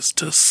bonuses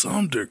to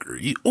some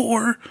degree,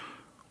 or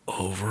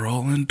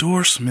overall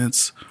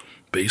endorsements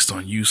based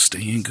on you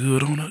staying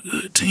good on a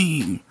good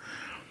team.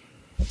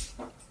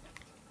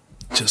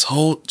 Just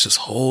hold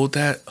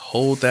it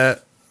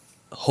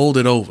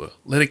over.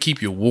 Let it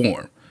keep you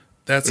warm.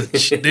 There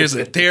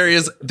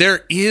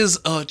is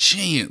a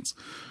chance.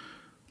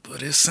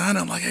 But it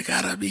sounded like it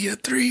gotta be a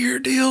 3-year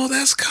deal.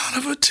 That's kind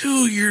of a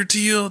 2-year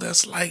deal.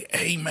 That's like,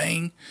 hey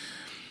man,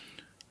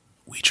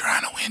 we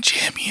trying to win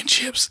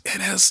championships,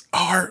 and as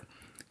our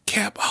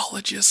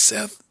capologist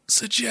Seth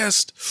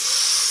suggests,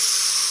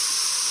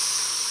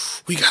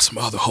 we got some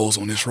other holes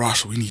on this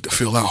roster we need to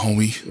fill out,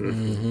 homie.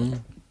 Mm-hmm.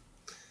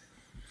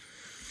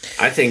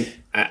 I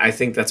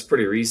think that's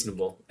pretty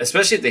reasonable,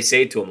 especially if they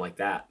say it to him like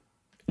that.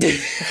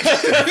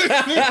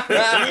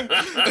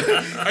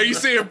 Are you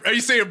saying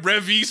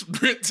Brett Veach,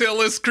 Brent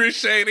Tillis, Chris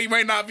Shane, Andy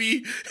might not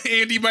be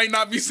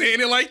saying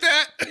it like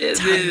that?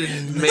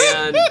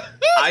 Man,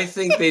 I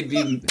think they'd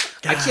be.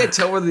 I can't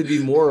tell whether they'd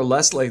be more or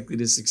less likely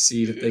to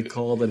succeed if they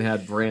called and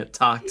had Brant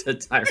talk to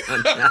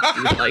Tyrann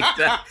Mathieu like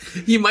that.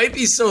 He might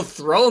be so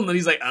thrown that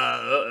he's like,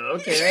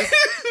 okay,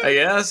 I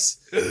guess.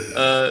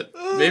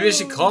 Maybe I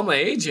should call my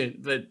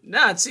agent, but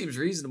it seems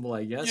reasonable,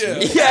 I guess.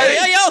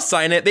 Yeah, I'll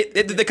sign it.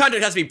 The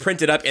contract has to be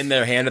printed up in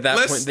their hand at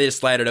that point. They just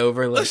slide it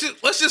over.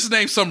 Let's just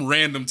name some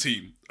random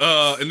team.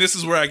 And this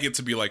is where I get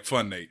to be like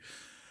fun, Nate.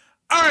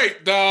 All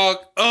right, dog.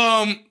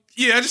 I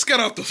just got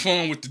off the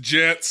phone with the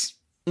Jets.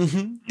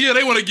 Mm-hmm. Yeah,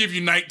 they want to give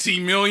you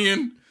 $19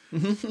 million.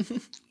 Mm-hmm.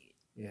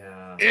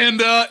 Yeah. And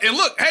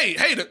look,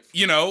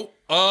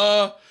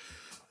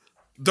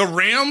 the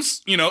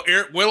Rams,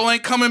 Eric Weddle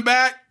ain't coming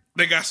back.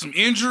 They got some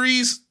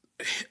injuries.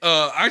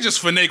 I just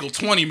finagled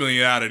 $20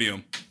 million out of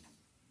them.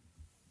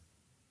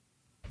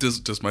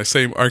 Does my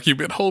same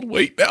argument hold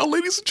weight now,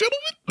 ladies and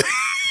gentlemen?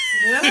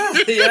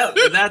 Yeah,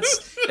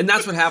 and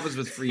that's what happens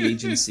with free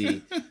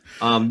agency.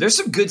 There's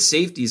some good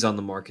safeties on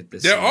the market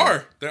this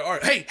year. There are.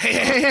 Hey!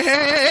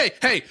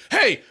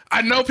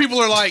 I know people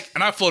are like,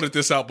 and I floated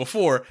this out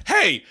before.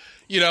 Hey,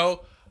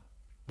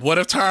 what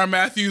if Tyrann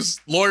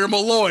Mathieu's Lawyer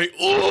Malloy?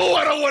 Ooh,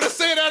 I don't want to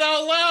say that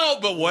out loud,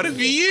 but what if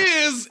he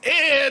is?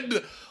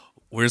 And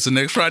where's the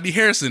next Rodney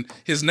Harrison?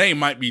 His name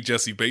might be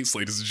Jesse Bates,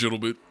 ladies and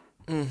gentlemen.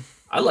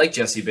 I like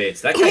Jesse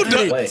Bates. That guy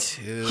can play.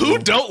 Who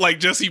don't like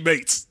Jesse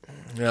Bates?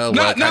 Now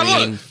look,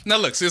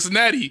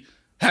 Cincinnati.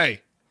 Hey,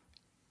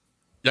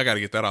 y'all got to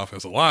get that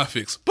offensive line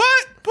fixed. But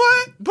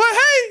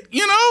hey,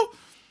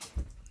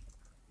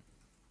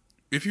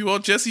 if you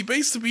want Jesse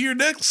Bates to be your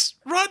next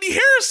Rodney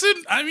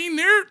Harrison, I mean,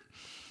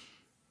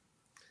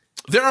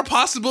 there are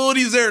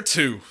possibilities there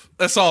too.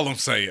 That's all I'm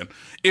saying.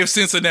 If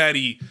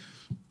Cincinnati,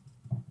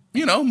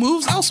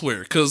 moves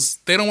elsewhere because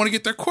they don't want to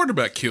get their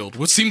quarterback killed,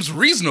 which seems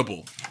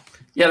reasonable.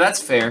 Yeah,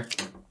 that's fair.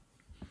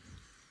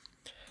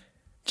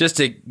 Just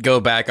to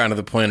go back onto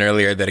the point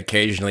earlier that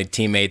occasionally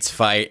teammates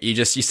fight,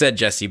 you said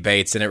Jesse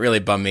Bates, and it really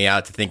bummed me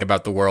out to think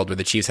about the world where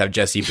the Chiefs have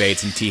Jesse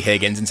Bates and T.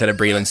 Higgins instead of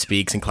Breeland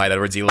Speaks and Clyde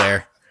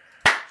Edwards-Helaire.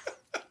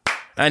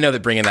 I know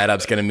that bringing that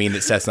up is going to mean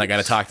that Seth's not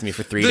going to talk to me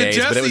for 3 days,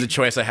 but it was a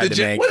choice I had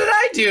to make. What did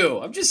I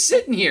do? I'm just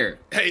sitting here.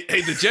 Hey,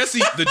 the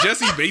Jesse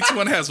Bates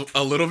one has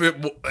a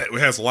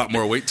lot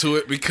more weight to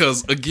it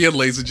because, again,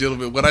 ladies and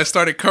gentlemen, when I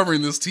started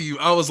covering this team,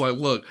 I was like,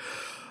 look,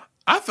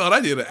 I thought I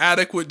did an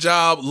adequate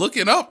job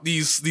looking up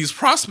these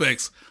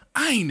prospects.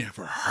 I ain't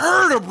never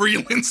heard of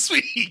Breeland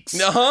Speaks.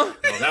 Uh-huh. Oh,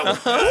 that was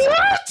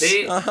what?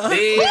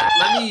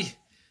 Let me.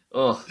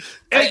 Oh,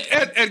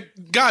 and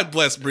God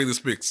bless Breeland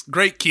Speaks.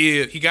 Great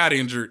kid. He got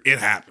injured. It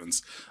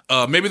happens.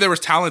 Maybe there was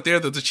talent there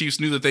that the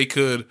Chiefs knew that they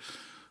could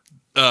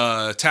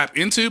tap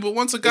into. But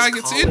once a guy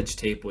gets in, college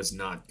tape was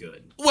not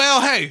good.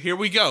 Well, hey, here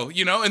we go.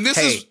 And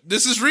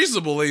this is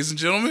reasonable, ladies and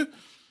gentlemen.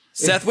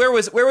 Seth, where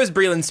was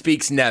Breeland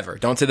Speaks? Never.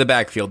 Don't say the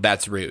backfield.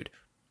 That's rude.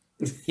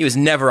 He was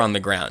never on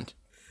the ground.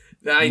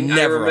 I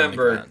remember,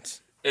 and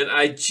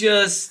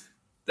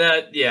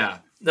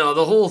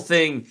the whole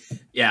thing.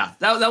 Yeah,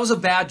 that was a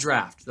bad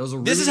draft. That was a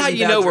really, this is how really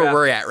you bad know where draft.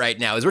 we're at right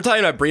now. Is we're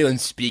talking about Breeland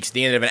Speaks at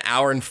the end of an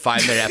hour and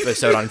 5-minute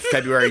episode on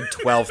February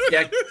 12th.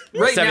 Yeah,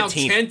 right 17th, now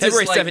Kent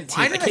February is like, 17th.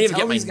 why did I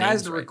tell these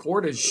guys to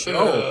record his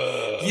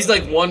show? He's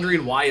like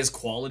wondering why his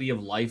quality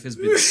of life has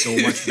been so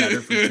much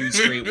better for 2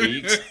 straight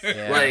weeks.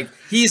 Yeah. Like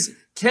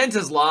Kent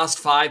has lost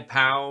 5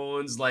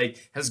 pounds,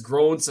 has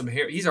grown some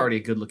hair. He's already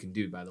a good-looking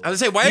dude, by the way. I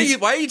was gonna say,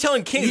 why are you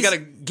telling King he's got to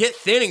get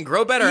thin and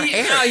grow better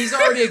hair? Yeah, he's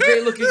already a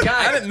great-looking guy.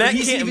 I haven't met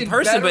Kent in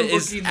person, but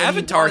his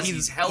avatar,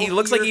 he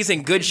looks like he's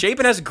in good shape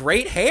and has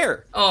great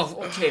hair. Oh,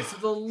 okay. For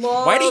the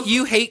love. Why do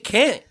you hate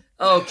Kent?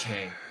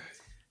 Okay.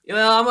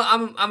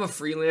 I'm a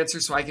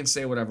freelancer, so I can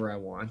say whatever I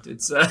want.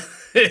 It's a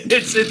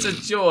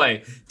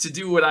joy to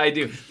do what I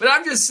do. But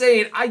I'm just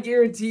saying, I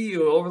guarantee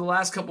you, over the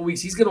last couple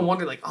weeks, he's gonna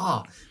wonder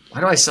why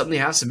do I suddenly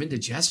have some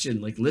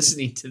indigestion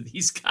listening to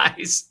these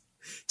guys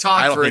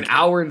talk for an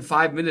hour and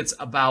 5 minutes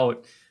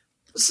about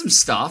some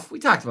stuff? We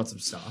talked about some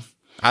stuff.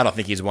 I don't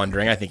think he's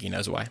wondering. I think he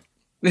knows why.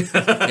 It's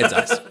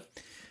us.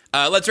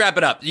 Let's wrap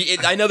it up.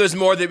 I know there's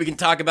more that we can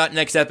talk about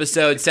next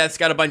episode. Seth's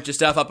got a bunch of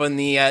stuff up on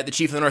the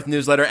Chief of the North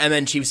newsletter,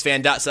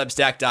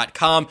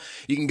 mnchiefsfan.substack.com.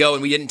 You can go,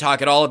 and we didn't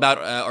talk at all about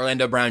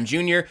Orlando Brown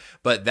Jr.,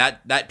 but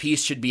that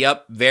piece should be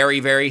up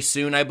very, very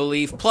soon, I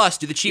believe. Plus,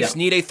 do the Chiefs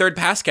need a third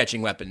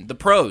pass-catching weapon? The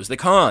pros, the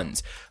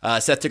cons.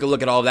 Seth took a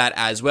look at all of that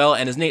as well,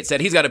 and as Nate said,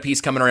 he's got a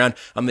piece coming around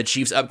on the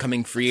Chiefs'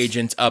 upcoming free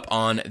agents up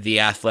on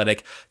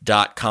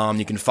theathletic.com.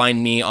 You can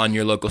find me on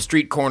your local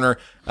street corner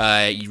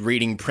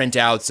reading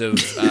printouts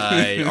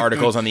of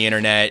articles on the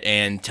internet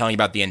and telling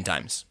about the end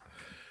times.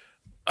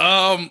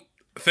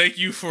 Thank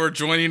you for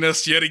joining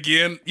us yet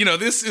again.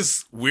 This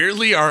is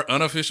weirdly our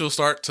unofficial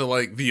start to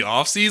like the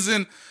off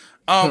season.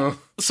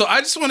 So I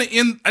just want to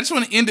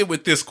end it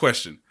with this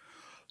question.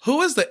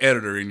 Who is the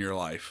editor in your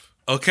life?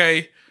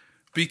 Okay?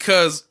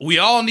 Because we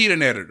all need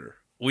an editor.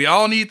 We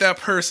all need that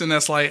person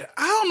that's like,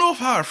 I don't know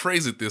how I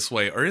phrase it this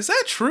way, or is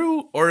that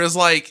true? Or is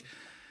like,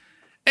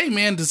 hey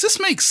man, does this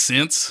make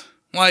sense?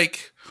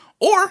 Like,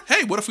 or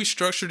hey, what if we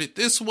structured it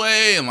this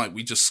way and like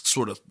we just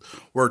sort of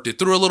worked it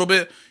through a little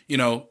bit?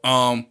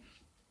 I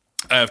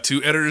have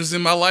two editors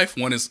in my life.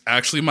 One is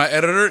actually my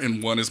editor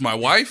and one is my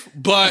wife.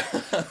 But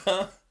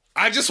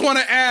I just want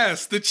to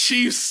ask the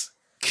Chiefs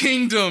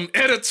Kingdom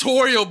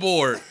editorial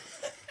board,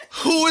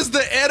 who is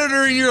the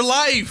editor in your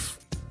life?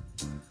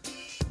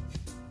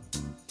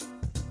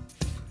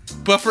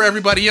 But for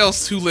everybody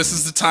else who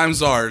listens to Time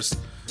Czars,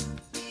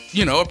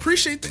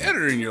 appreciate the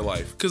editor in your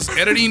life, because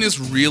editing is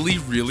really,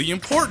 really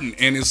important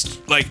and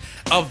it's like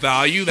a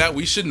value that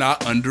we should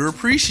not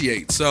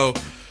underappreciate. So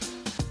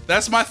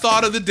that's my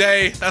thought of the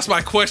day. That's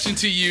my question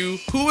to you.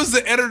 Who is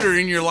the editor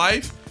in your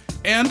life?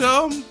 And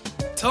tell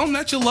them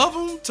that you love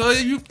them.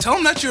 Tell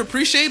them that you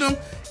appreciate them.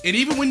 And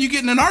even when you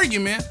get in an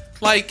argument,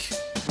 like,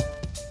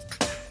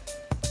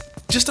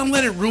 just don't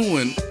let it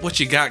ruin what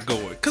you got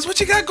going. Because what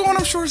you got going,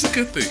 I'm sure, is a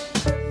good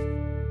thing.